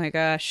 Oh my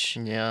gosh.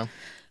 Yeah.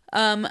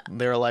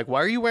 They were like,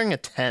 why are you wearing a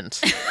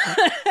tent?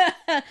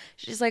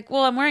 She's like,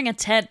 well, I'm wearing a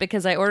tent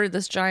because I ordered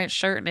this giant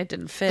shirt and it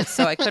didn't fit,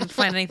 so I couldn't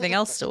find anything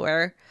else to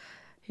wear.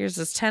 Here's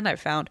this tent I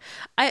found.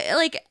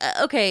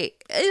 Okay.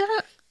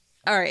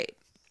 All right.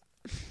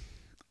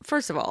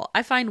 First of all,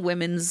 I find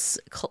women's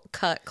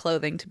cut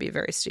clothing to be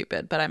very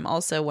stupid, but I'm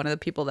also one of the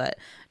people that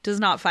does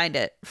not find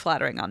it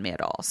flattering on me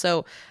at all.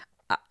 So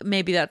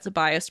maybe that's a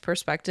biased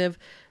perspective,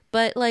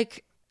 but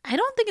like, I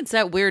don't think it's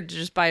that weird to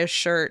just buy a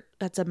shirt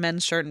that's a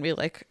men's shirt and be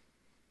like,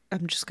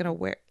 I'm just gonna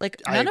wear,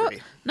 like, none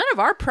of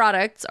our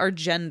products are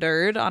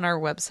gendered on our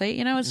website.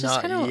 You know, it's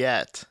just kind of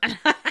yet.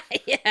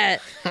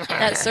 Yet.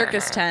 That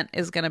circus tent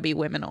is gonna be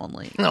women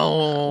only.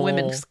 No,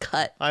 women's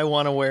cut. I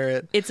want to wear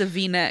it. It's a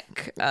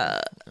V-neck.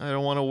 I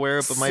don't want to wear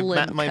it,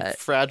 but my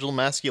fragile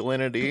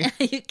masculinity.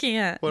 You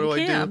can't. What do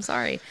I do? I'm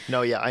sorry.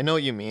 No, yeah, I know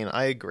what you mean.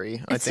 I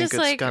agree. I think just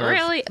it's like kind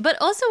really. But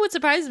also, what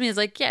surprises me is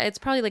like, yeah, it's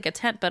probably like a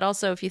tent, but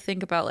also if you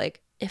think about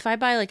like, if I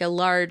buy like a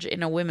large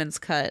in a women's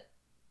cut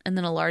and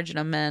then a large in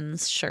a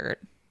men's shirt.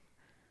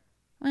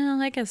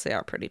 Well, I guess they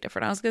are pretty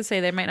different. I was going to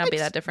say they might not be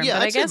that different,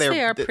 but I guess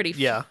they are pretty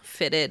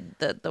fitted,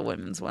 the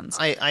women's ones.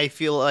 I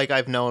feel like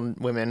I've known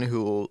women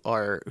who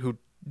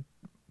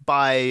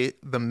buy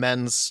the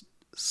men's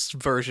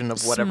version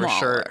of whatever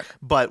shirt,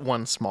 but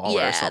one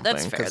smaller or something.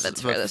 That's fair.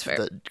 That's fair.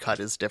 The cut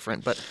is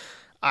different, but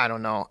I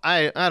don't know.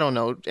 I don't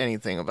know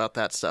anything about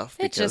that stuff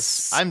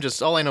because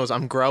all I know is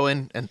I'm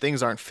growing and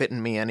things aren't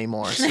fitting me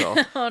anymore. So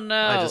oh no,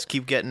 I just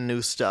keep getting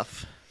new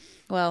stuff.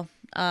 Well,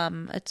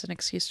 it's an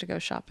excuse to go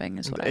shopping,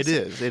 is what I say.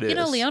 It is. You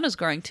know, Leona's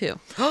growing too.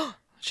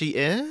 She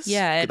is?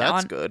 Yeah,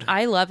 that's good.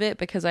 I love it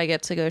because I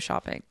get to go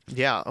shopping.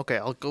 Yeah. Okay,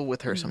 I'll go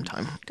with her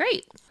sometime.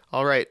 Great.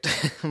 All right.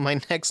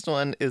 My next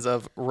one is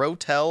of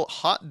Rotel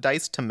hot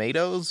diced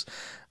tomatoes.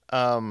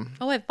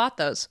 I've bought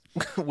those.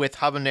 With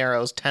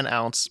habaneros, 10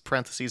 ounce,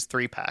 parentheses,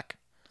 3-pack.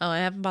 Oh, I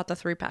haven't bought the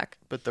 3-pack.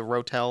 But the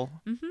Rotel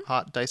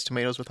hot diced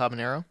tomatoes with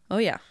habanero? Oh,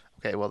 yeah.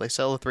 Okay, well, they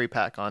sell a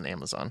 3-pack on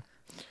Amazon.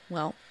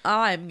 Well,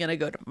 I'm going to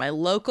go to my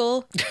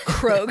local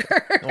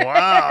Kroger.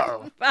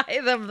 Wow. Buy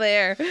them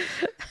there.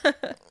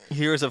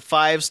 Here's a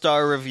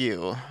 5-star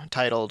review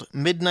titled,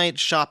 Midnight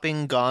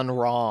Shopping Gone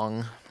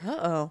Wrong.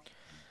 Uh-oh.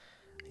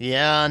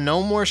 Yeah,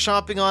 no more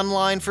shopping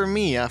online for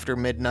me after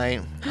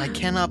midnight. I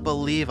cannot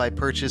believe I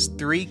purchased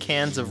 3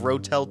 cans of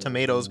Rotel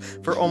tomatoes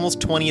for almost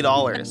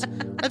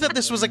 $20. I thought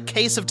this was a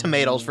case of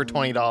tomatoes for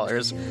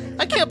 $20.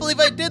 I can't believe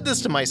I did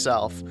this to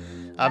myself.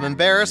 I'm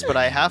embarrassed, but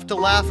I have to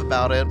laugh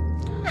about it.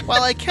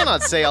 While I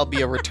cannot say I'll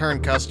be a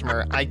return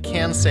customer, I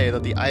can say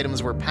that the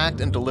items were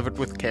packed and delivered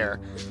with care.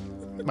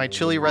 My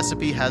chili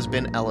recipe has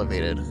been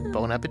elevated.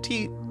 Bon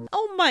appetit.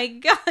 Oh my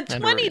god,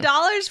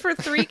 $20 for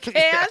 3 cans?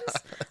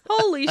 Yeah.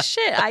 Holy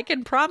shit, I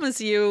can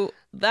promise you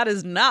that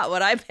is not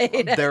what I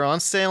paid. They're on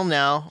sale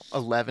now,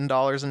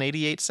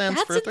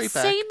 $11.88 for a 3-pack. That's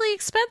insanely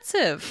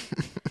expensive.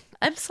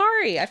 I'm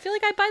sorry, I feel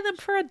like I buy them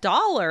for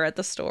 $1 at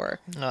the store.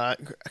 I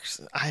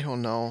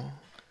don't know.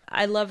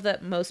 I love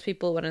that most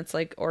people, when it's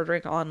like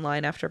ordering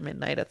online after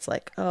midnight, it's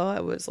like, oh, I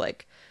was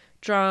like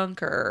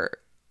drunk or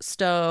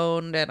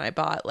stoned and I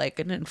bought like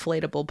an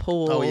inflatable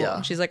pool. Oh, yeah.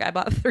 And she's like, I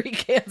bought 3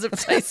 cans of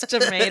diced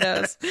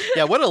tomatoes.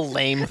 Yeah, what a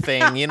lame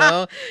thing, you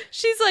know?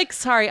 She's like,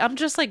 sorry, I'm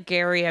just like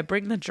Gary. I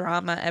bring the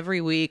drama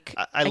every week.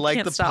 I like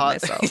can't the stop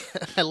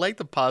myself. I like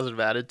the positive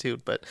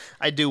attitude, but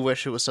I do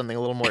wish it was something a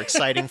little more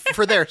exciting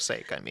for their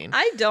sake, I mean.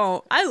 I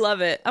don't. I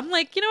love it. I'm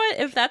like, you know what?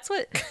 If that's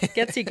what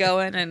gets you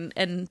going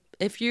and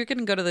if you're going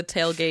to go to the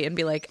tailgate and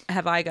be like,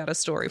 have I got a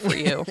story for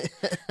you?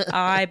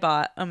 I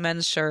bought a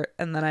men's shirt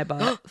and then I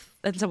bought,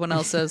 and someone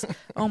else says,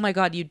 oh my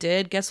God, you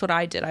did? Guess what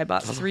I did? I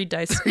bought 3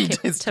 diced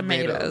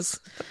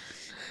tomatoes.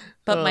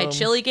 But my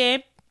chili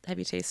game, have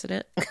you tasted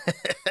it?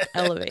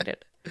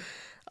 Elevated.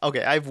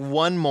 Okay, I have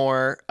one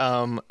more.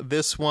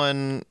 This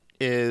one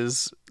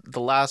is the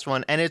last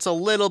one, and it's a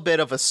little bit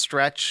of a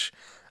stretch.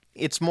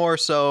 It's more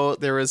so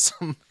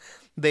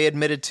they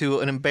admitted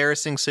to an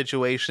embarrassing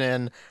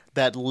situation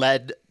that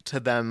led to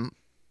them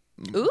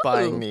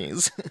buying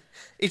these.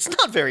 It's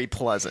not very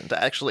pleasant,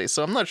 actually,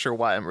 so I'm not sure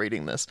why I'm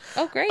reading this.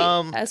 Oh, great.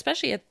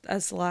 Especially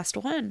as the last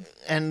one.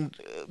 And,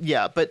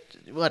 yeah, but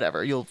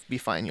whatever. You'll be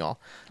fine, y'all.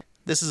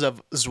 This is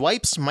of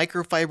Zwipes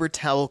Microfiber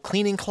Towel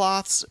Cleaning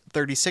Cloths,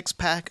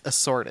 36-pack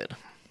assorted.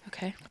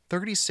 Okay.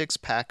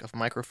 36-pack of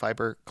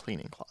microfiber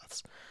cleaning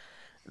cloths.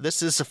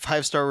 This is a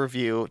 5-star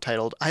review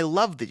titled, I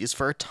love these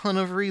for a ton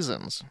of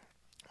reasons.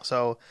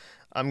 So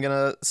I'm going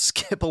to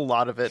skip a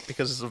lot of it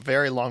because it's a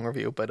very long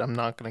review, but I'm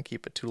not going to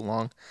keep it too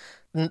long.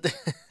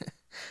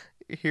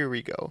 Here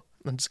we go.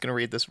 I'm just going to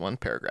read this one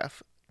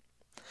paragraph.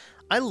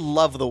 I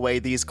love the way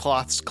these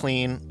cloths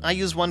clean. I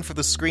use one for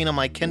the screen on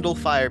my Kindle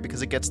Fire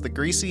because it gets the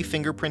greasy,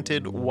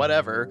 fingerprinted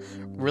whatever.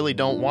 Really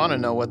don't want to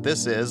know what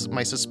this is.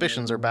 My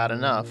suspicions are bad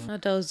enough.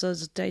 Not those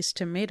diced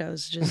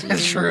tomatoes, just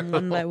eating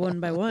them one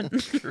by one.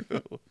 True.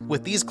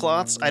 With these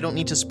cloths, I don't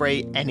need to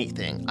spray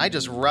anything. I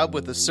just rub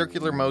with a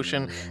circular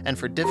motion, and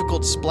for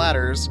difficult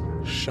splatters,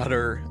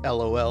 shudder,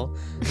 LOL,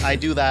 I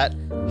do that.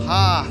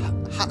 Ha.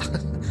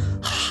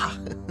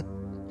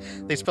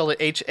 They spelled it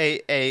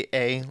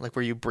H-A-A-A, like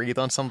where you breathe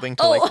on something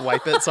to like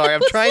wipe it. Sorry,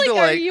 I'm trying to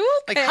are you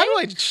okay? Like, how do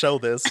I show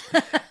this?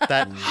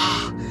 That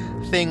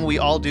thing we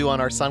all do on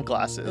our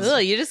sunglasses.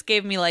 Ugh, you just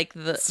gave me like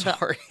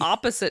the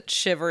opposite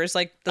shivers,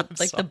 like the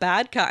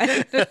bad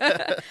kind.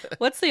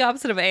 What's the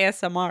opposite of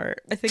ASMR?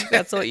 I think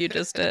that's what you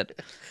just did.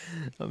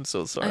 I'm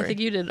so sorry. I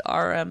think you did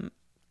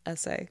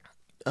RMSA.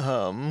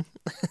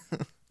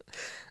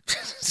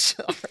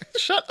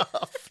 Shut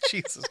up.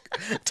 Jesus.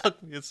 It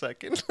took me a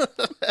second.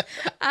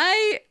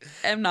 I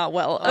am not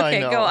well.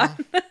 Okay, go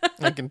on.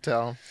 I can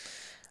tell.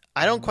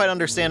 I don't quite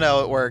understand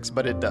how it works,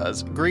 but it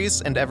does.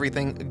 Grease and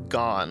everything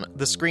gone.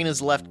 The screen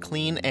is left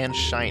clean and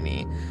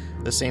shiny.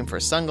 The same for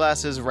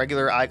sunglasses,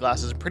 regular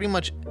eyeglasses, pretty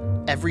much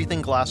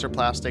everything glass or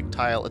plastic,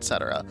 tile,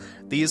 etc.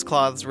 These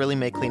cloths really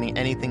make cleaning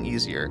anything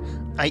easier.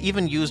 I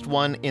even used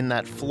one in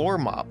that floor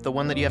mop, the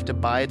one that you have to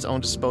buy its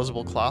own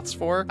disposable cloths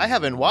for. I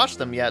haven't washed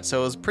them yet,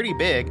 so it was pretty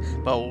big,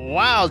 but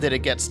wow, did it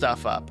get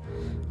stuff up.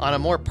 On a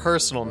more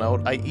personal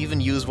note, I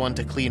even used one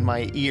to clean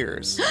my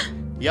ears.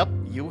 Yep,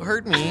 you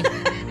heard me.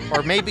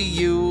 Or maybe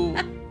you...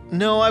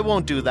 No, I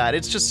won't do that.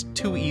 It's just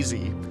too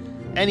easy.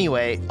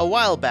 Anyway, a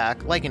while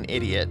back, like an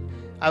idiot,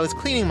 I was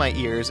cleaning my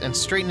ears and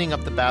straightening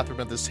up the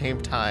bathroom at the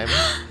same time.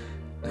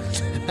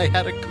 I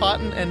had a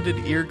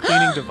cotton-ended ear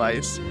cleaning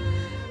device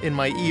in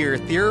my ear,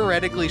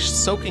 theoretically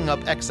soaking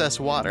up excess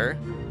water.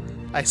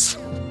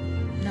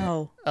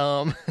 No.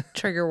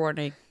 Trigger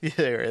warning.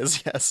 There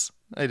is, yes.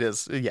 It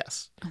is,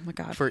 yes. Oh my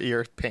God. For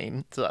ear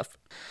pain stuff.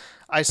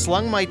 I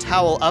slung my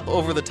towel up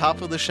over the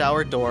top of the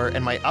shower door,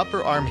 and my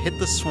upper arm hit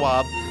the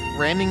swab,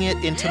 ramming it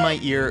into my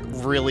ear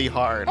really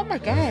hard. Oh my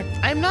God.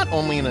 I'm not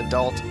only an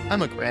adult,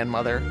 I'm a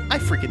grandmother. I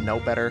freaking know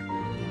better.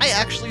 I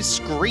actually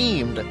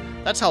screamed.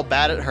 That's how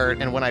bad it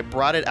hurt, and when I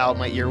brought it out,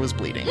 my ear was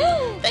bleeding.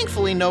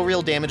 Thankfully, no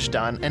real damage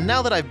done, and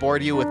now that I've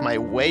bored you with my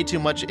way too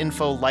much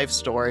info life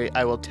story,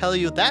 I will tell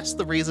you that's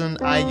the reason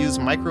I use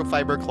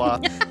microfiber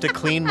cloth to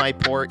clean my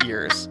poor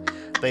ears.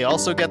 They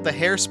also get the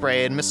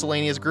hairspray and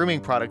miscellaneous grooming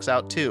products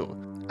out too.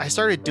 I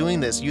started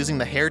doing this using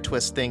the hair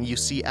twist thing you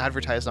see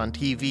advertised on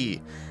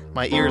TV.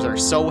 My ears are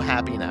so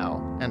happy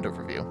now. End of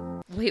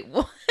review. Wait,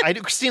 what?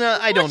 Christina,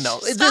 I don't know.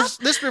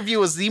 This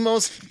review is the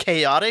most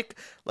chaotic.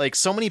 Like,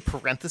 so many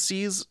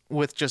parentheses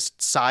with just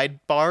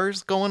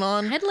sidebars going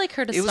on. I'd like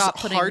her to It was stop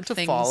putting hard to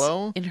things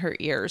follow. in her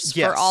ears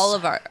Yes. for all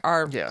of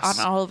our Yes.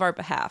 on all of our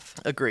behalf.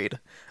 Agreed.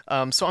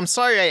 So I'm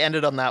sorry I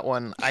ended on that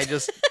one. I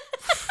just...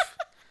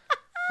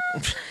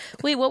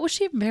 Wait, what was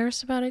she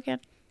embarrassed about again?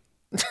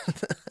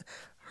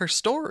 Her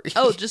story.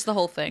 Oh, just the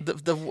whole thing.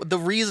 The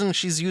reason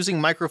she's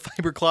using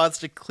microfiber cloths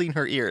to clean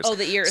her ears. Oh,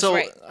 the ears, so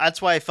right.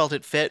 that's why I felt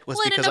it fit was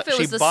Well, I because didn't know if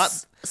it she was bought...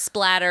 the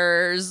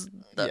splatters,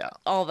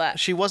 all that.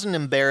 She wasn't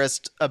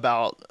embarrassed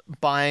about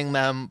buying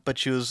them, but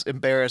she was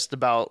embarrassed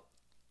about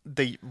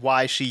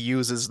why she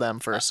uses them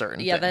for a certain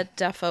thing. That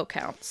defo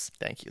counts.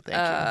 Thank you.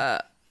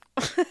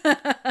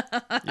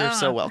 You're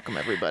so welcome,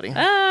 everybody.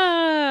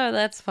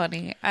 That's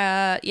funny.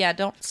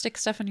 Don't stick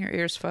stuff in your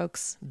ears,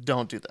 folks.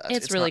 Don't do that.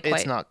 It's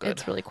not good.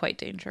 It's really quite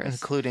dangerous.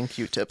 Including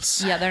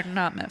Q-tips. Yeah, they're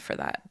not meant for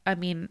that. I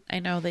mean, I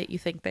know that you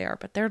think they are,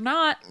 but they're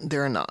not.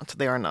 They're not.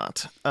 They are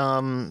not.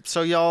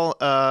 So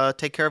y'all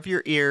take care of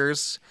your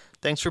ears.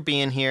 Thanks for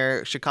being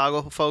here.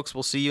 Chicago folks,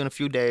 we'll see you in a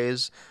few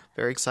days.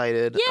 Very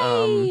excited.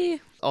 Yay!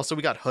 Also,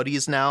 we got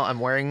hoodies now. I'm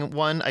wearing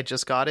one. I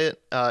just got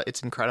it.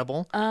 It's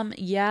incredible.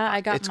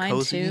 I got mine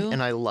cozy, too.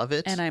 and I love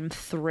it. And I'm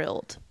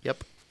thrilled.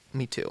 Yep,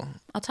 me too.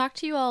 I'll talk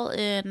to you all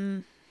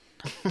in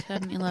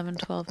 10, 11,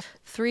 12,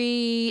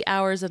 3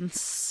 hours and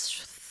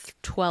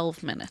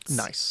 12 minutes.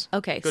 Nice.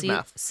 Okay, Good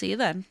math. See you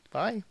then.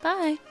 Bye.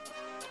 Bye.